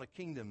kingdom is not a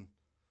kingdom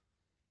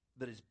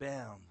that is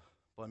bound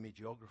by mere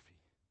geography.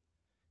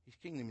 His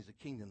kingdom is a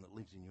kingdom that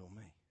lives in you and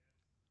me.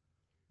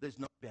 There's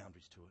no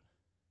boundaries to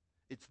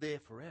it. It's there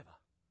forever.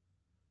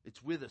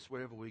 It's with us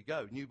wherever we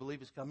go. New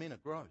believers come in,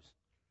 it grows.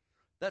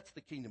 That's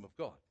the kingdom of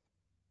God.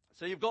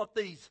 So you've got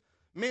these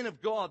men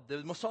of God,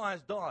 the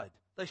Messiah's died.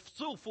 They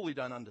still fully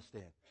don't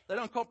understand. They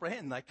don't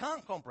comprehend. They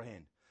can't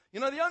comprehend. You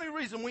know, the only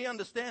reason we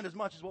understand as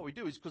much as what we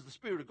do is because the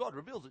Spirit of God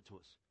reveals it to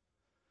us.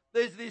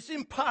 There's this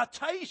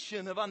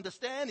impartation of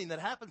understanding that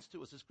happens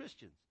to us as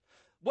Christians.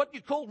 What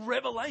you call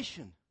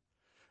revelation.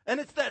 And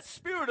it's that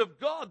Spirit of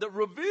God that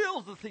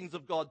reveals the things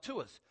of God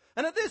to us.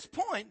 And at this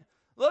point,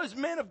 those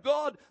men of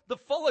God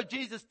that followed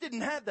Jesus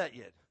didn't have that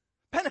yet.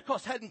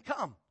 Pentecost hadn't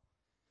come.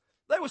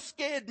 They were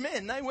scared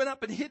men. They went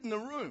up and hid in the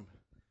room.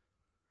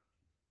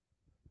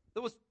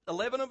 There was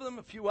 11 of them,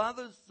 a few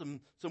others,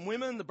 some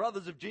women, the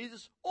brothers of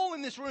Jesus, all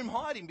in this room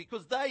hiding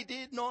because they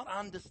did not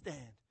understand.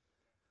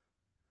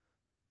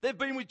 They've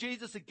been with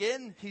Jesus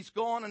again. He's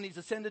gone and he's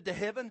ascended to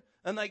heaven.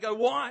 And they go,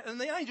 why? And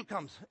the angel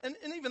comes. And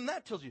even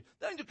that tells you.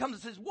 The angel comes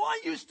and says, why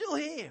are you still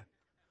here?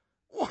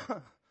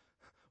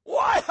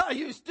 Why are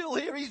you still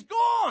here? He's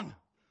gone.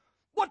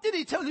 What did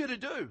he tell you to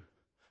do?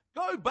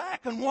 Go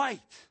back and wait.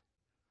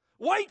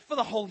 Wait for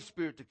the Holy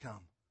Spirit to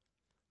come.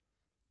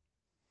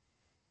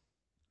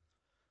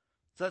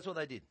 So that's what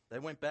they did. They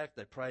went back,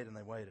 they prayed, and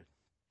they waited.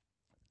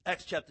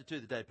 Acts chapter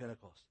 2, the day of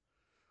Pentecost.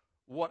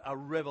 What a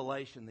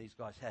revelation these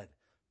guys had.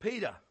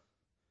 Peter,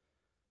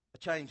 a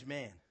changed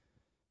man.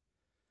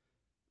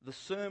 The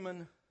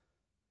sermon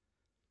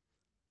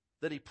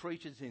that he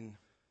preaches in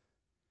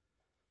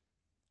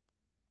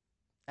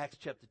Acts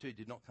chapter 2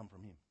 did not come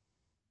from him.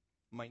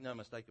 Make no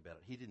mistake about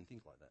it. He didn't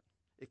think like that.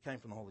 It came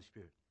from the Holy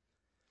Spirit.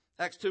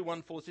 Acts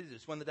 2:1-4 says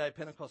this. When the day of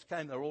Pentecost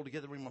came, they were all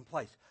together in one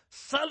place.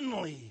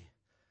 Suddenly,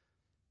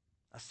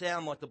 a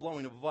sound like the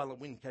blowing of a violent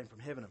wind came from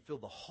heaven and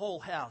filled the whole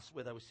house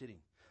where they were sitting.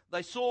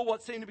 They saw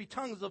what seemed to be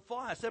tongues of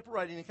fire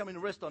separating and coming to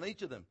rest on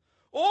each of them.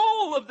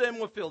 All of them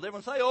were filled.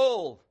 Everyone say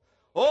all.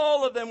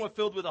 All of them were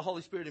filled with the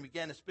Holy Spirit and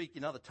began to speak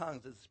in other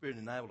tongues as the Spirit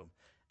enabled them.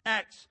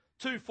 Acts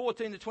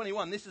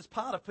 2:14-21. This is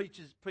part of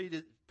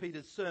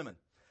Peter's sermon.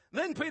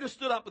 Then Peter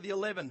stood up with the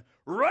 11,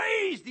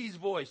 raised his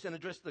voice and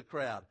addressed the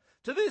crowd.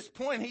 To this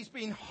point, he's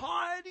been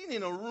hiding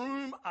in a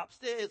room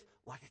upstairs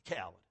like a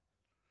coward.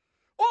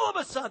 All of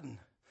a sudden,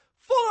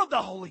 full of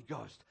the Holy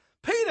Ghost,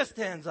 Peter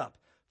stands up.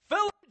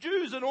 Fellow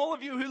Jews and all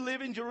of you who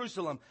live in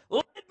Jerusalem,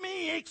 let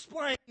me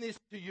explain this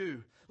to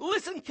you.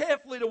 Listen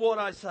carefully to what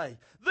I say.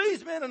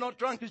 These men are not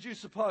drunk as you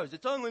suppose.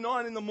 It's only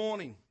 9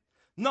 a.m.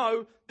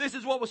 No, this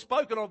is what was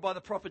spoken of by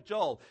the prophet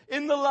Joel.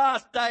 In the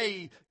last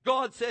day,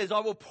 God says, I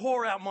will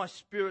pour out my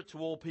spirit to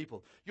all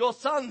people. Your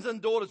sons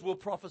and daughters will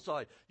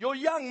prophesy. Your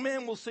young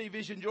men will see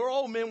visions. Your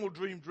old men will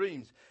dream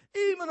dreams.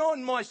 Even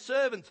on my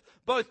servants,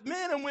 both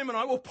men and women,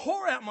 I will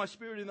pour out my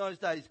spirit in those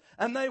days,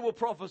 and they will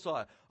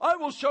prophesy. I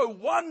will show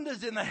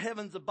wonders in the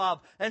heavens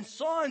above and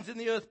signs in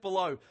the earth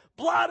below,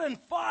 blood and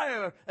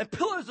fire and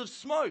pillars of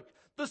smoke.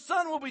 The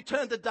sun will be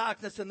turned to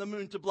darkness and the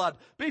moon to blood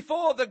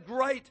before the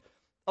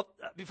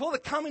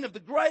coming of the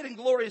great and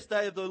glorious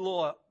day of the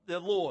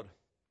Lord.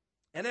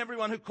 And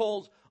everyone who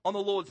calls on the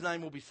Lord's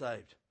name will be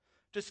saved.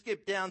 Just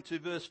skip down to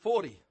verse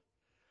 40.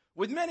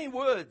 With many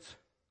words,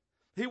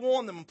 he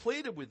warned them and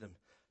pleaded with them.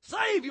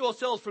 Save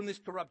yourselves from this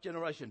corrupt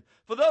generation.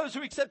 For those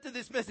who accepted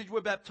this message were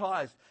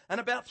baptized,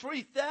 and about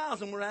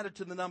 3,000 were added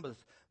to the numbers.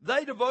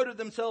 They devoted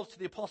themselves to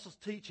the apostles'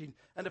 teaching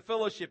and to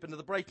fellowship and to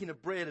the breaking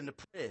of bread and to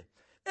prayer.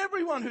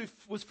 Everyone who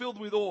was filled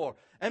with awe,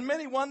 and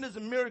many wonders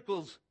and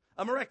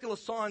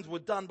miraculous signs were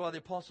done by the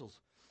apostles.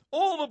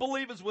 All the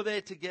believers were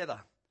there together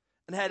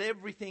and had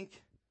everything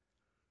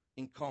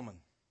in common.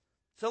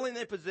 Selling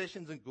their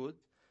possessions and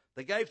goods,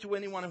 they gave to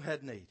anyone who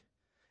had need.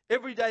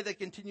 Every day they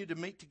continued to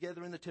meet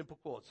together in the temple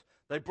courts.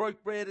 They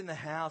broke bread in the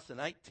house and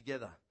ate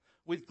together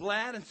with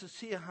glad and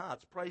sincere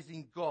hearts,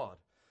 praising God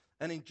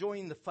and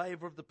enjoying the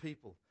favor of the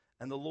people.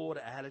 And the Lord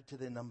added to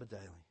their number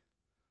daily.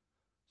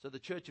 So the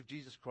Church of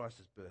Jesus Christ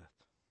is birthed.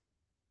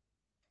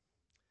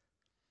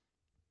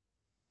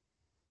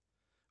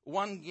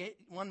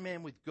 One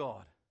man with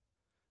God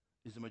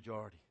is a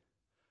majority.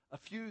 A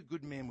few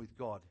good men with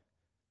God,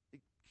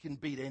 it can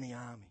beat any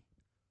army.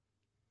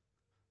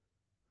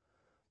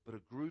 But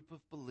a group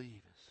of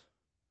believers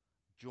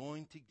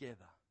joined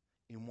together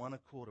in one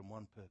accord and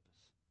one purpose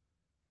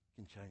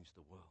can change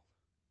the world.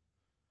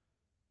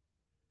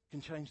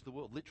 Can change the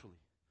world, literally.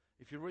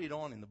 If you read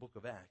on in the book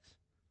of Acts,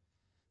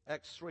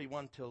 Acts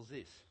 3:1 tells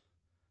this.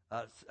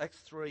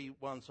 Acts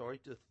 3:1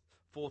 to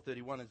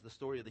 4:31 is the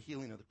story of the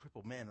healing of the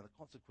crippled man and the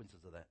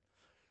consequences of that.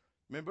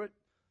 Remember it?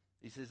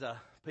 He says,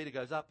 Peter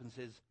goes up and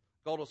says,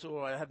 gold or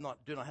silver I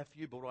do not have for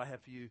you, but what I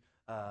have for you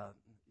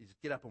is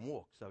get up and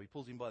walk. So he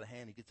pulls him by the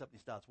hand, he gets up and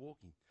he starts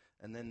walking.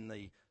 And then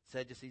the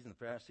Sadducees and the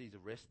Pharisees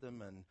arrest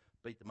them and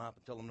beat them up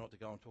and tell them not to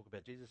go and talk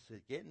about Jesus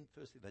again.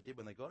 First thing they did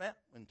when they got out,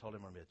 and told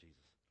everyone about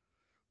Jesus.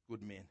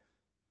 Good men.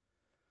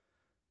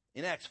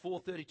 In Acts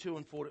 4:32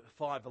 and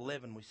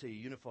 5:11 we see a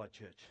unified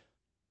church.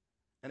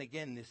 And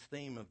again, this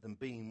theme of them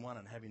being one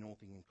and having all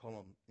things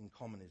in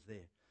common is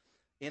there.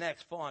 In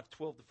Acts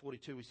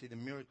 5:12-42 we see the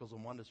miracles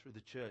and wonders through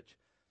the church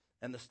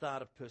and the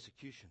start of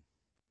persecution.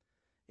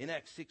 In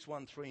Acts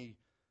 6:1-3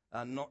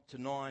 to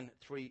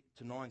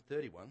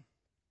 9:3-9:31,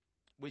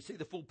 we see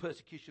the full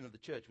persecution of the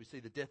church. We see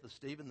the death of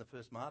Stephen, the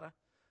first martyr,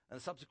 and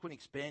the subsequent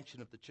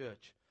expansion of the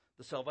church,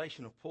 the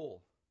salvation of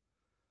Paul.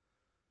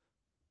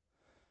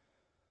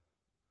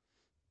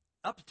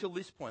 Up till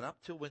this point,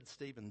 up till when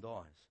Stephen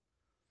dies,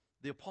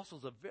 the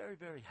apostles are very,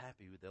 very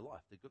happy with their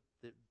life.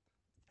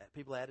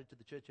 People added to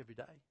the church every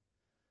day.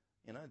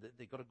 You know,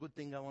 they've got a good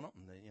thing going on.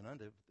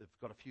 They've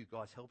got a few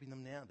guys helping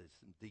them now. There's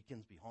some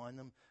deacons behind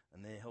them,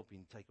 and they're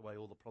helping take away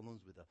all the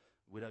problems with the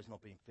widows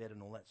not being fed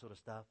and all that sort of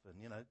stuff.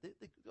 And,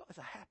 the guys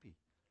are happy.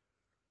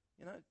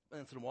 You know,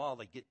 once in a while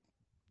they get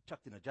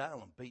chucked in a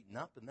jail and beaten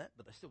up and that,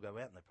 but they still go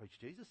out and they preach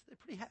Jesus. They're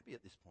pretty happy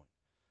at this point.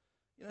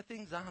 You know,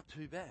 things aren't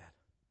too bad.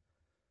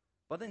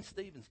 But then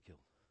Stephen's killed.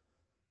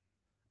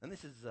 And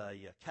this is a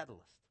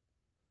catalyst.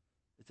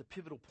 It's a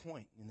pivotal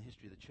point in the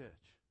history of the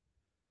church.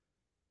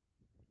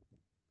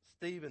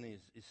 Stephen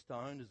is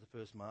stoned as the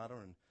first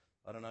martyr, and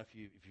I don't know if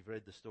you've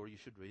read the story, you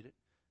should read it.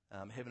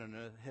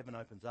 Heaven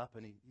opens up,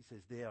 and he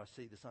says, "There I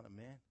see the Son of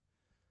Man,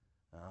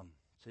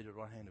 seated at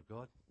the right hand of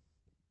God."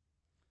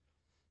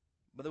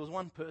 But there was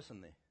one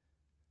person there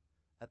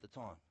at the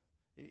time.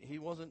 He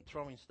wasn't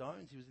throwing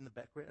stones. He was in the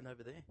background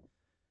over there.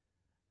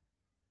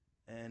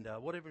 And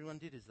what everyone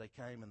did is they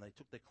came and they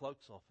took their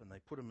cloaks off and they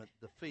put them at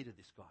the feet of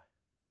this guy.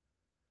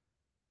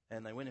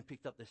 And they went and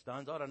picked up their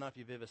stones. I don't know if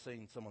you've ever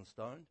seen someone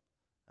stoned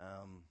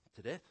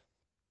to death.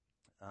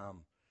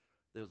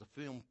 There was a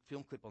film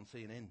clip on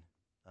CNN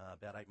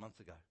about 8 months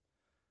ago.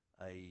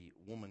 A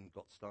woman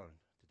got stoned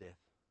to death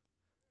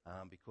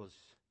because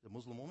a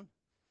Muslim woman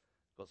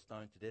got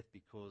stoned to death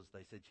because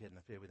they said she had an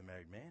affair with a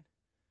married man.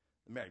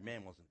 The married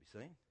man wasn't to be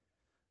seen,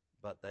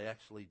 but they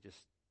actually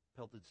just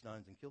pelted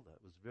stones and killed her.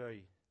 It was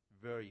very,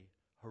 very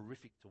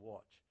horrific to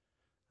watch.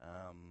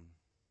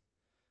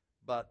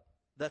 But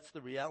that's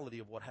the reality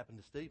of what happened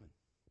to Stephen.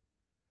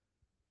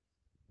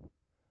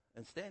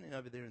 And standing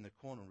over there in the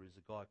corner is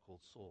a guy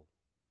called Saul.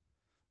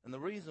 And the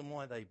reason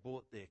why they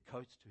brought their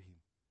coats to him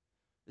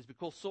is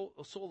because Saul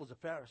is a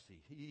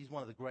Pharisee. He's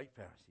one of the great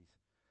Pharisees.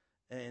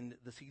 And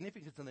the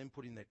significance of them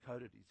putting their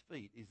coat at his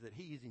feet is that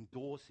he is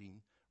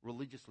endorsing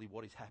religiously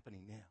what is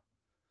happening now.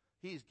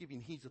 He is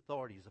giving his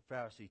authority as a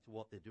Pharisee to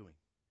what they're doing.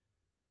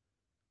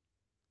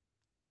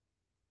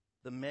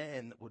 The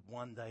man that would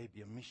one day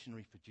be a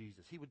missionary for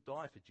Jesus. He would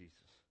die for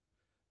Jesus.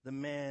 The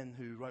man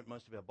who wrote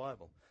most of our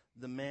Bible.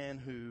 The man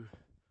who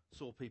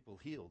saw people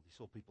healed. He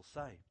saw people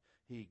saved.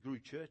 He grew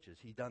churches.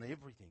 He done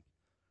everything.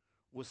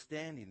 Was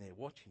standing there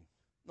watching.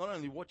 Not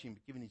only watching,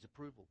 but giving his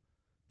approval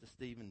to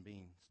Stephen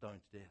being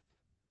stoned to death.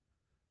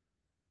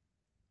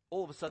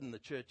 All of a sudden the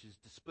church is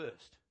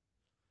dispersed.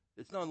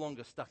 It's no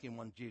longer stuck in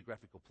one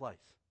geographical place.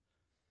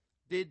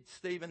 Did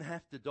Stephen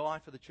have to die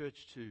for the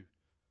church to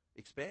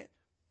expand?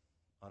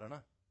 I don't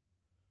know.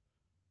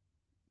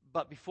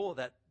 But before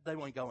that, they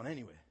weren't going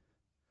anywhere.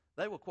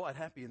 They were quite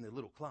happy in their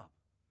little club.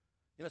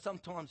 You know,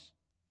 sometimes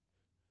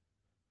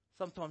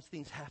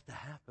things have to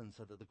happen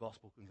so that the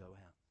gospel can go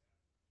out.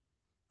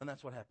 And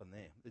that's what happened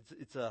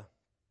there.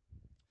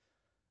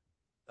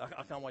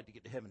 I can't wait to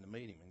get to heaven to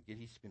meet him and get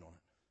his spin on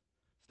it,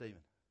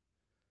 Stephen.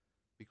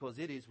 Because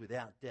it is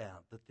without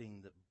doubt the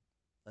thing that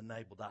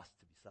enabled us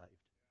to be saved.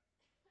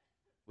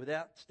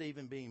 Without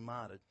Stephen being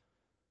martyred,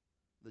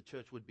 the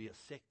church would be a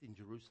sect in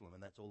Jerusalem,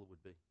 and that's all it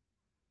would be.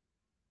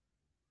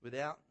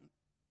 Without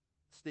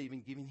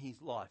Stephen giving his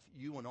life,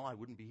 you and I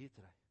wouldn't be here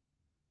today.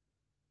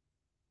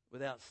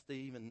 Without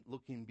Stephen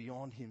looking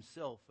beyond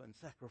himself and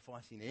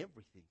sacrificing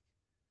everything,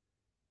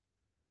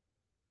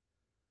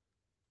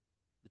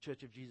 the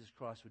Church of Jesus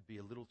Christ would be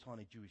a little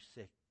tiny Jewish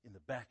sect in the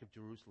back of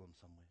Jerusalem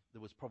somewhere that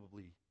was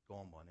probably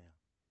gone by now.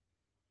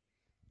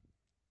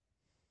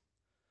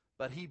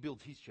 But he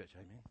built his church,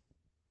 amen.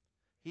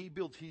 He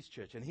built his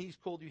church, and he's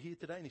called you here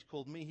today, and he's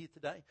called me here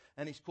today,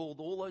 and he's called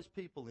all those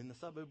people in the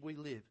suburb we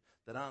live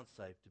that aren't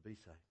saved to be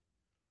saved.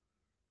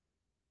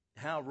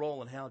 Our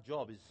role and our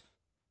job is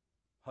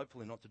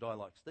hopefully not to die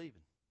like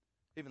Stephen,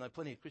 even though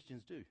plenty of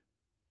Christians do.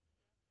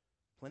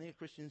 Plenty of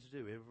Christians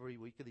do every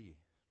week of the year.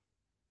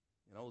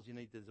 You know, all you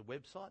need, there's a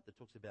website that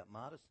talks about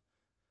martyrs,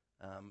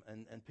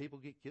 and people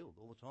get killed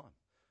all the time.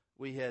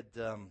 We had,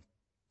 when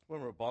we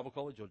were at Bible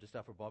college, or just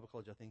after Bible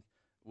college, I think,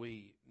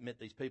 we met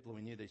these people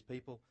and we knew these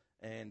people,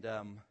 and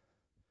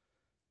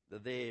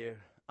their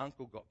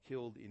uncle got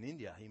killed in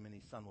India. Him and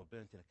his son were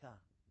burnt in a car,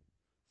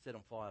 set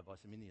on fire by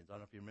some Indians. I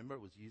don't know if you remember,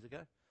 it was years ago.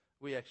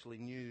 We actually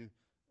knew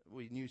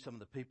some of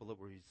the people that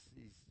were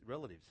his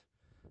relatives,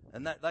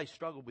 and that they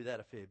struggled with that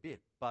a fair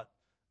bit. But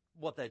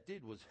what that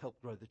did was help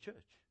grow the church.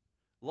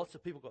 Lots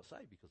of people got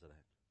saved because of that.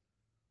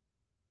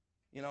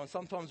 You know, and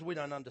sometimes we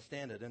don't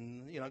understand it.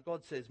 And, you know,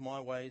 God says my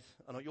ways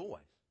are not your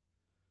ways.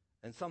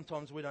 And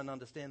sometimes we don't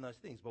understand those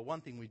things. But one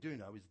thing we do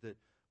know is that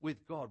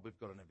with God, we've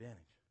got an advantage.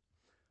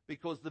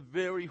 Because the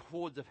very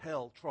hordes of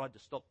hell tried to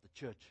stop the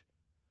church.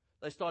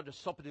 They started to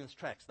stop it in its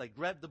tracks. They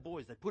grabbed the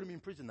boys. They put them in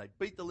prison. They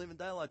beat the living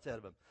daylights out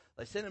of them.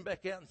 They sent them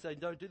back out and said,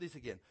 don't do this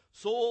again.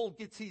 Saul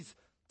gets his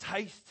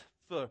taste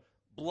for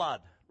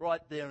blood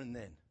right there and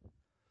then.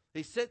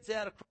 He sets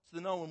out across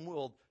the known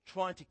world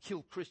trying to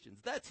kill Christians.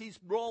 That's his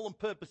role and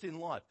purpose in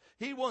life.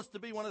 He wants to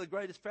be one of the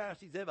greatest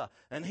Pharisees ever.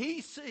 And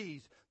he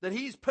sees that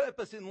his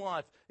purpose in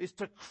life is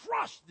to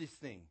crush this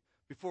thing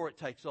before it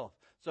takes off.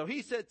 So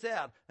he sets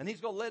out, and he's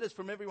got letters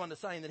from everyone to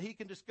saying that he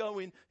can just go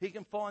in, he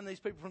can find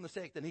these people from the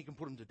sect, and he can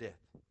put them to death.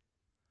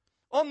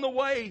 On the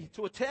way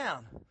to a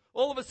town,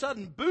 all of a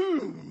sudden,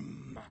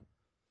 boom!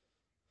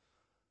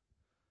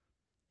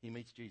 He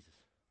meets Jesus.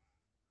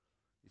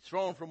 He's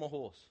thrown from a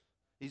horse.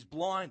 He's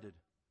blinded.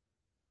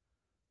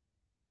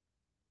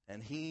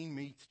 And he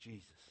meets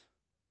Jesus.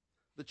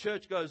 The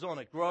church goes on.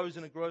 It grows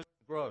and it grows and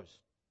it grows.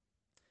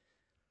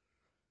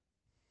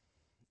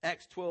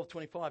 Acts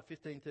 12:25,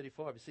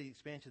 15:35, you see the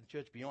expansion of the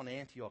church beyond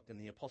Antioch and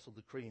the apostle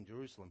decree in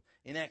Jerusalem.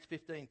 In Acts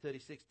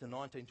 15:36 to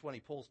 19:20,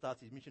 Paul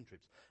starts his mission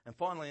trips. And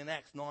finally in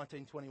Acts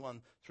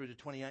 19:21 through to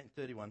 28 and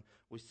 31,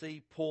 we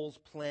see Paul's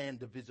plan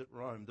to visit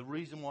Rome, the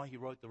reason why he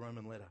wrote the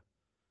Roman letter.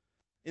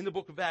 In the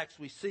book of Acts,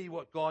 we see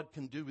what God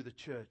can do with a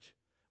church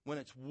when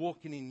it's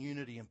walking in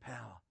unity and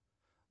power.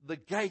 The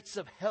gates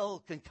of hell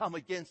can come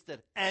against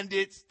it, and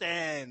it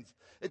stands.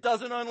 It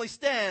doesn't only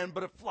stand,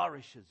 but it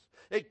flourishes.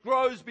 It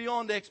grows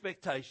beyond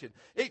expectation.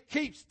 It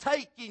keeps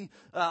taking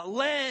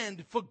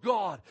land for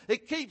God.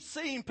 It keeps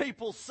seeing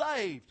people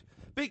saved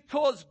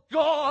because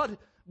God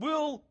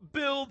will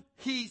build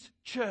His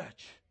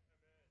church.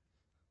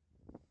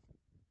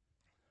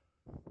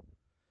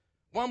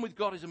 One with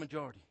God is a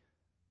majority.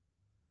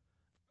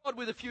 God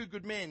with a few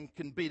good men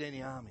can beat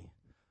any army.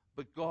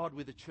 But God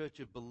with a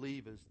church of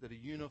believers that are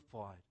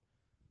unified,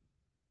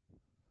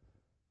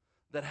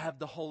 that have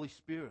the Holy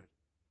Spirit,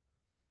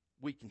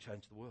 we can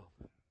change the world.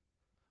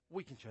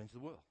 We can change the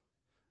world.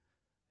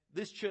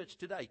 This church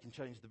today can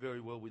change the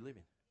very world we live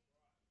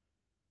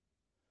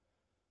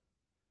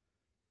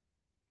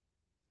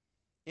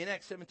in. In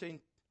Acts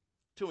 17,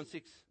 2 and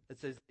 6, it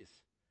says this.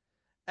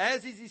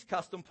 As is his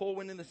custom, Paul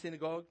went in the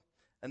synagogue,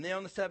 and there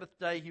on the Sabbath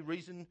day he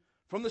reasoned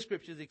from the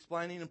Scriptures,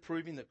 explaining and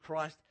proving that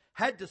Christ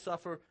had to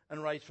suffer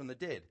and raise from the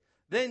dead.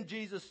 Then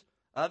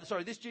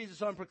this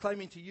Jesus I'm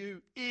proclaiming to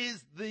you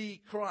is the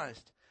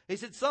Christ. He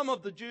said some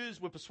of the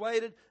Jews were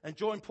persuaded and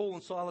joined Paul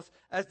and Silas,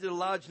 as did a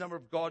large number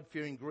of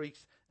God-fearing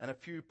Greeks and a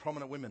few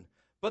prominent women.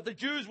 But the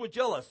Jews were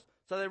jealous,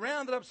 so they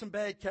rounded up some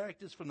bad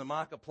characters from the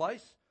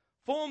marketplace,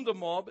 formed a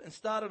mob, and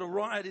started a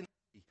riot in the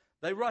city.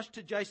 They rushed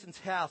to Jason's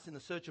house in the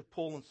search of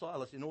Paul and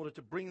Silas in order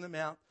to bring them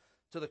out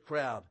to the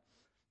crowd.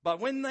 But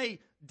when they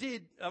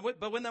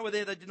were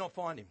there, they did not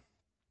find him.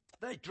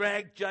 They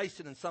dragged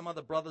Jason and some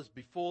other brothers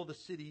before the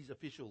city's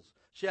officials,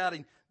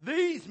 shouting,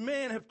 "These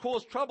men have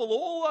caused trouble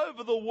all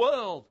over the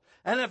world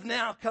and have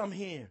now come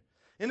here."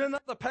 In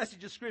another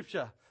passage of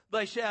Scripture,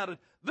 they shouted,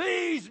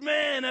 "These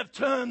men have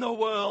turned the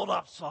world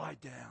upside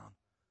down."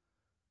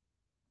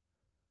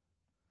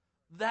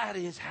 That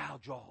is our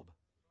job.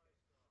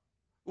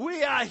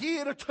 We are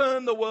here to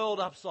turn the world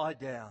upside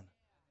down.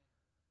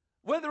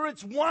 Whether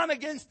it's one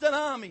against an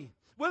army,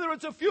 whether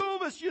it's a few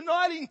of us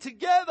uniting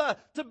together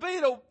to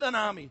beat an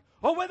army,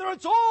 or whether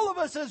it's all of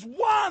us as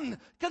one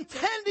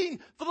contending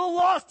for the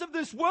lost of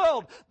this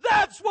world.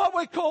 That's what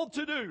we're called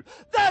to do.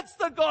 That's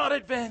the God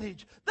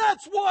advantage.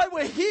 That's why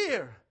we're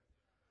here.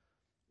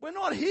 We're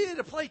not here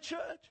to play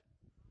church.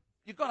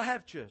 You've got to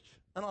have church,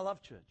 and I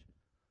love church.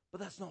 But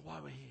that's not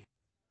why we're here.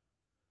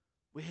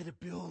 We're here to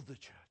build the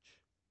church.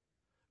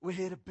 We're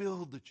here to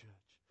build the church.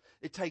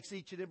 It takes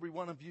each and every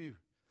one of you.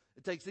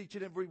 It takes each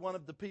and every one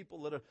of the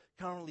people that are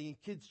currently in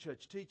kids'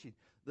 church teaching,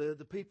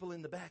 the people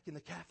in the back in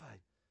the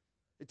cafe.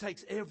 It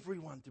takes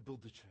everyone to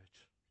build the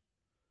church.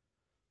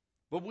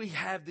 But we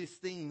have this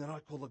thing that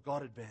I call the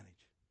God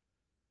advantage.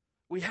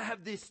 We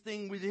have this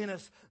thing within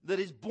us that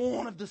is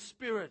born of the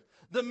Spirit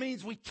that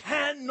means we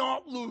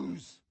cannot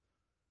lose.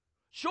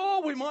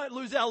 Sure, we might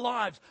lose our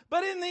lives,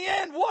 but in the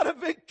end, what a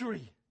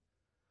victory.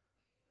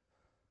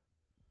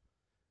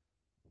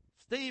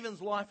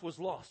 Stephen's life was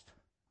lost,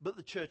 but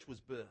the church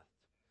was birthed.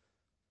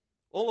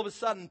 All of a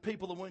sudden,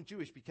 people that weren't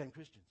Jewish became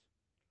Christians.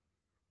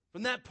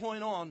 From that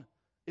point on,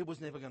 it was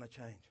never going to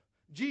change.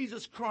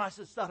 Jesus Christ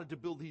has started to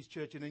build His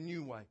church in a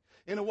new way,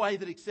 in a way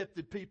that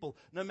accepted people,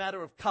 no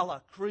matter of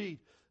color, creed,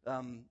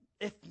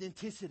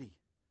 ethnicity.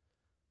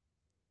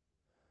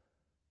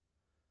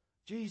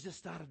 Jesus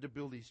started to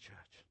build His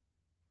church.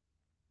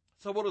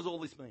 So what does all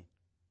this mean?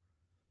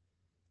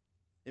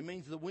 It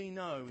means that we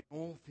know in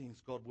all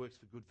things God works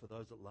for good for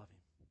those that love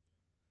Him,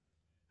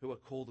 who are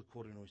called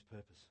according to His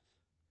purposes.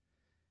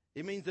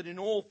 It means that in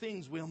all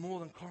things we are more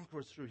than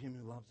conquerors through Him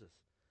who loves us.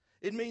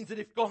 It means that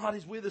if God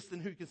is with us,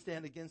 then who can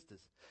stand against us?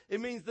 It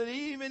means that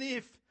even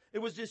if it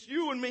was just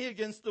you and me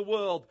against the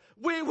world,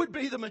 we would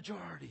be the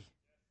majority.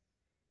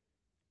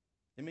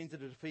 It means that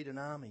to defeat an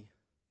army,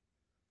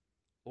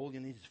 all you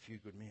need is a few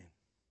good men.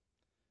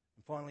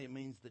 And finally, it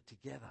means that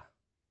together,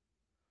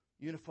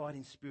 unified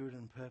in spirit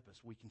and purpose,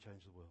 we can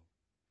change the world.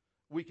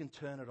 We can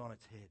turn it on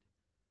its head.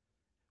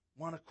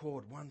 One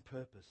accord, one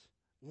purpose,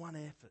 one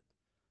effort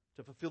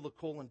to fulfill the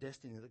call and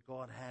destiny that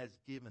God has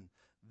given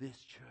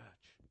this church.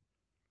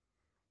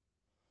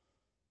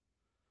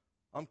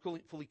 I'm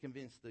fully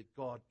convinced that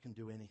God can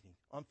do anything.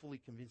 I'm fully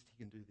convinced He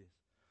can do this.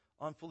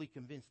 I'm fully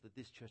convinced that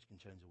this church can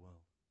change the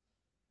world.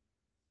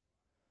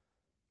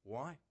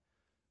 Why?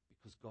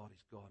 Because God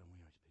is God and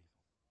we are His people.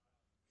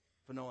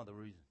 For no other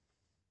reason.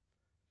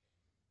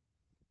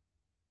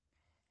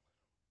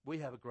 We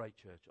have a great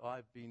church.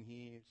 I've been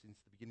here since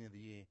the beginning of the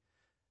year,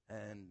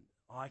 and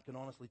I can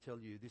honestly tell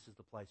you this is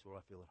the place where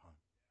I feel at home.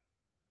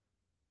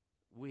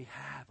 We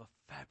have a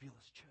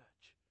fabulous church.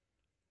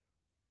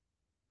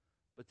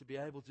 But to be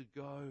able to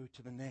go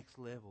to the next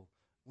level,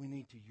 we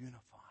need to unify.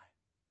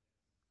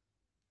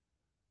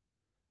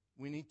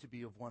 We need to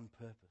be of one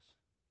purpose.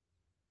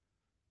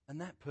 And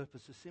that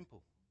purpose is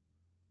simple.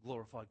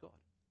 Glorify God.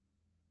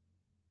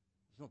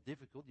 It's not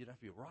difficult. You don't have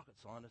to be a rocket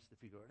scientist to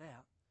figure it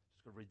out.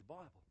 Just got to read the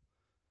Bible.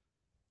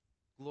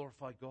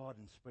 Glorify God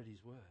and spread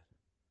His word.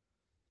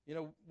 You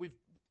know,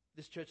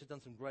 this church has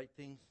done some great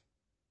things,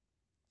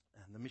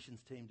 and the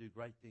missions team do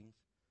great things.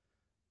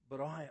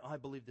 But I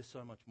believe there's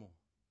so much more.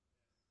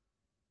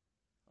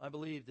 I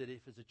believe that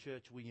if as a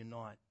church we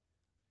unite,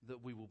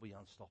 that we will be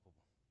unstoppable.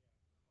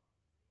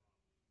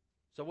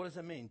 So what does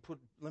that mean?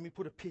 Let me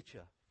put a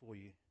picture for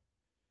you.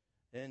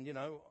 And, you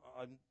know,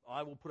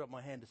 I will put up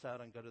my hand to say I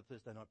don't go to the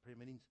Thursday night prayer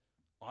meetings.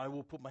 I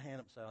will put my hand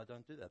up and say I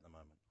don't do that at the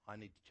moment. I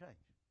need to change.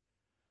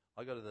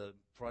 I go to the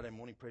Friday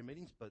morning prayer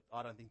meetings, but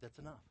I don't think that's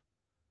enough.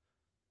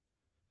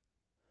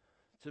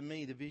 To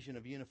me, the vision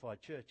of a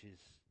unified church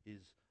is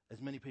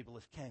as many people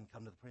as can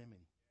come to the prayer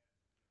meeting.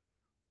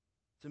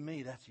 To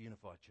me, that's a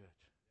unified church.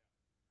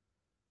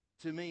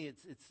 To me,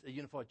 it's a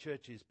unified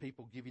church is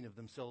people giving of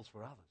themselves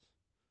for others.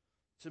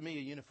 To me,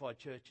 a unified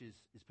church is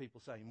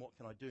people saying, what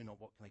can I do, not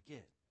what can I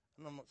get?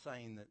 And I'm not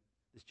saying that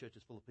this church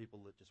is full of people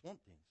that just want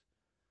things.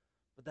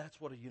 But that's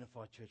what a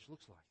unified church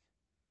looks like.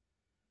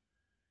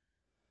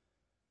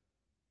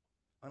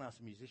 I'm going to ask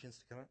the musicians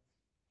to come up.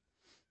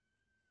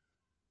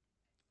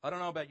 I don't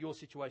know about your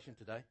situation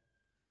today.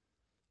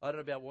 I don't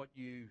know about what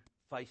you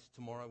face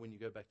tomorrow when you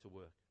go back to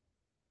work.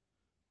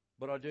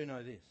 But I do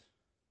know this,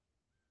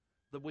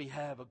 that we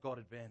have a God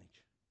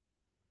advantage,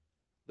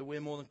 that we're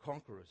more than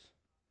conquerors,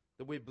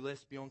 that we're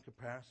blessed beyond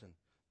comparison,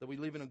 that we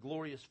live in a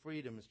glorious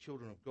freedom as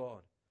children of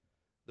God,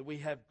 that we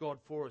have God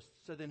for us,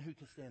 so then who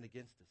can stand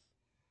against us?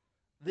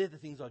 They're the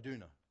things I do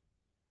know.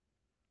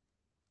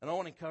 And I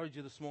want to encourage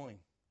you this morning.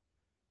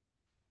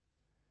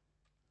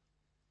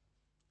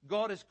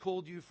 God has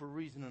called you for a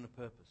reason and a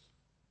purpose.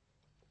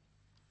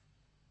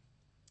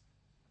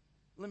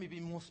 Let me be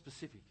more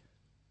specific.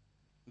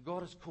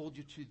 God has called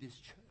you to this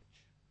church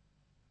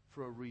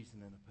for a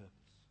reason and a purpose.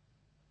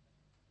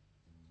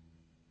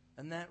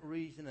 And that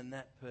reason and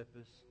that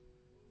purpose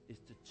is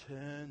to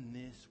turn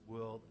this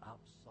world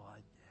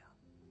upside down.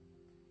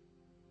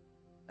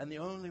 And the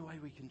only way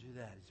we can do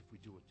that is if we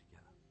do it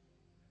together.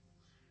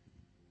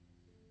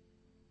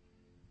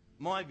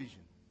 My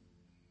vision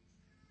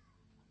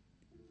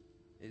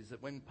is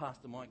that when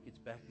Pastor Mike gets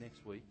back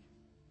next week,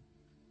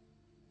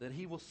 that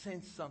he will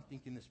sense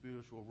something in the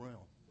spiritual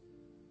realm,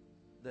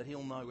 that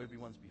he'll know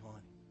everyone's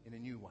behind him in a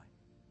new way.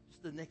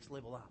 Just the next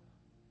level up.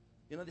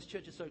 You know, this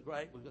church is so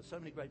great. We've got so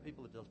many great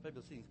people that does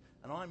fabulous things.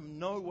 And I'm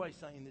no way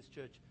saying this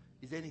church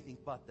is anything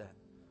but that.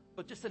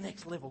 But just the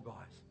next level,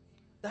 guys.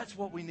 That's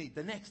what we need,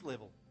 the next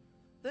level.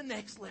 The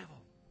next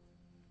level.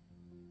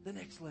 The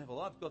next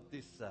level. I've got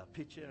this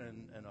picture,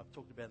 and I've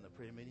talked about it in the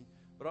prayer meeting,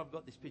 but I've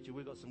got this picture.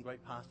 We've got some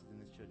great pastors in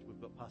this church.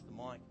 We've got Pastor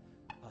Mike,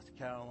 Pastor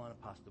Caroline,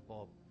 and Pastor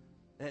Bob.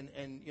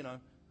 And you know,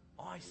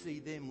 I see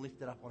them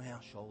lifted up on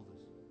our shoulders,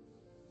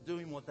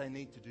 doing what they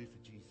need to do for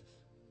Jesus.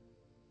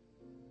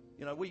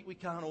 You know, we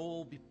can't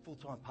all be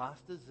full-time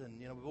pastors, and,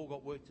 you know, we've all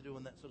got work to do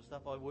and that sort of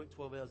stuff. I work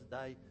 12 hours a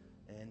day,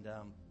 and,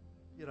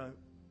 you know,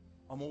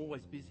 I'm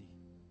always busy.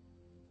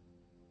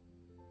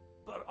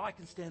 But I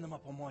can stand them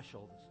up on my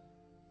shoulders.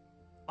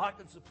 I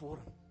can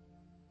support them.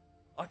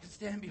 I can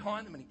stand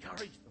behind them and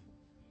encourage them.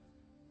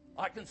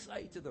 I can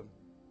say to them,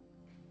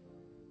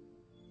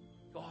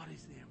 God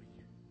is there with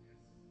you.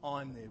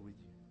 I'm there with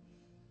you.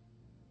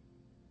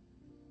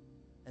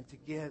 And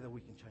together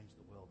we can change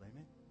the world.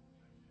 Amen?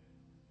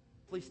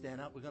 Please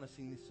stand up. We're going to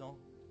sing this song.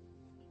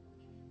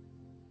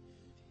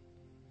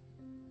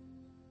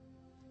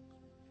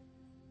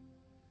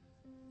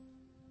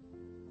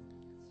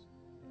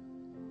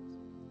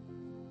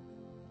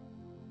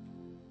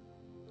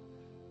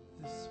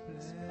 The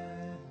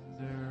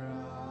splendor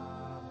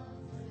of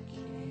the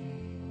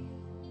King.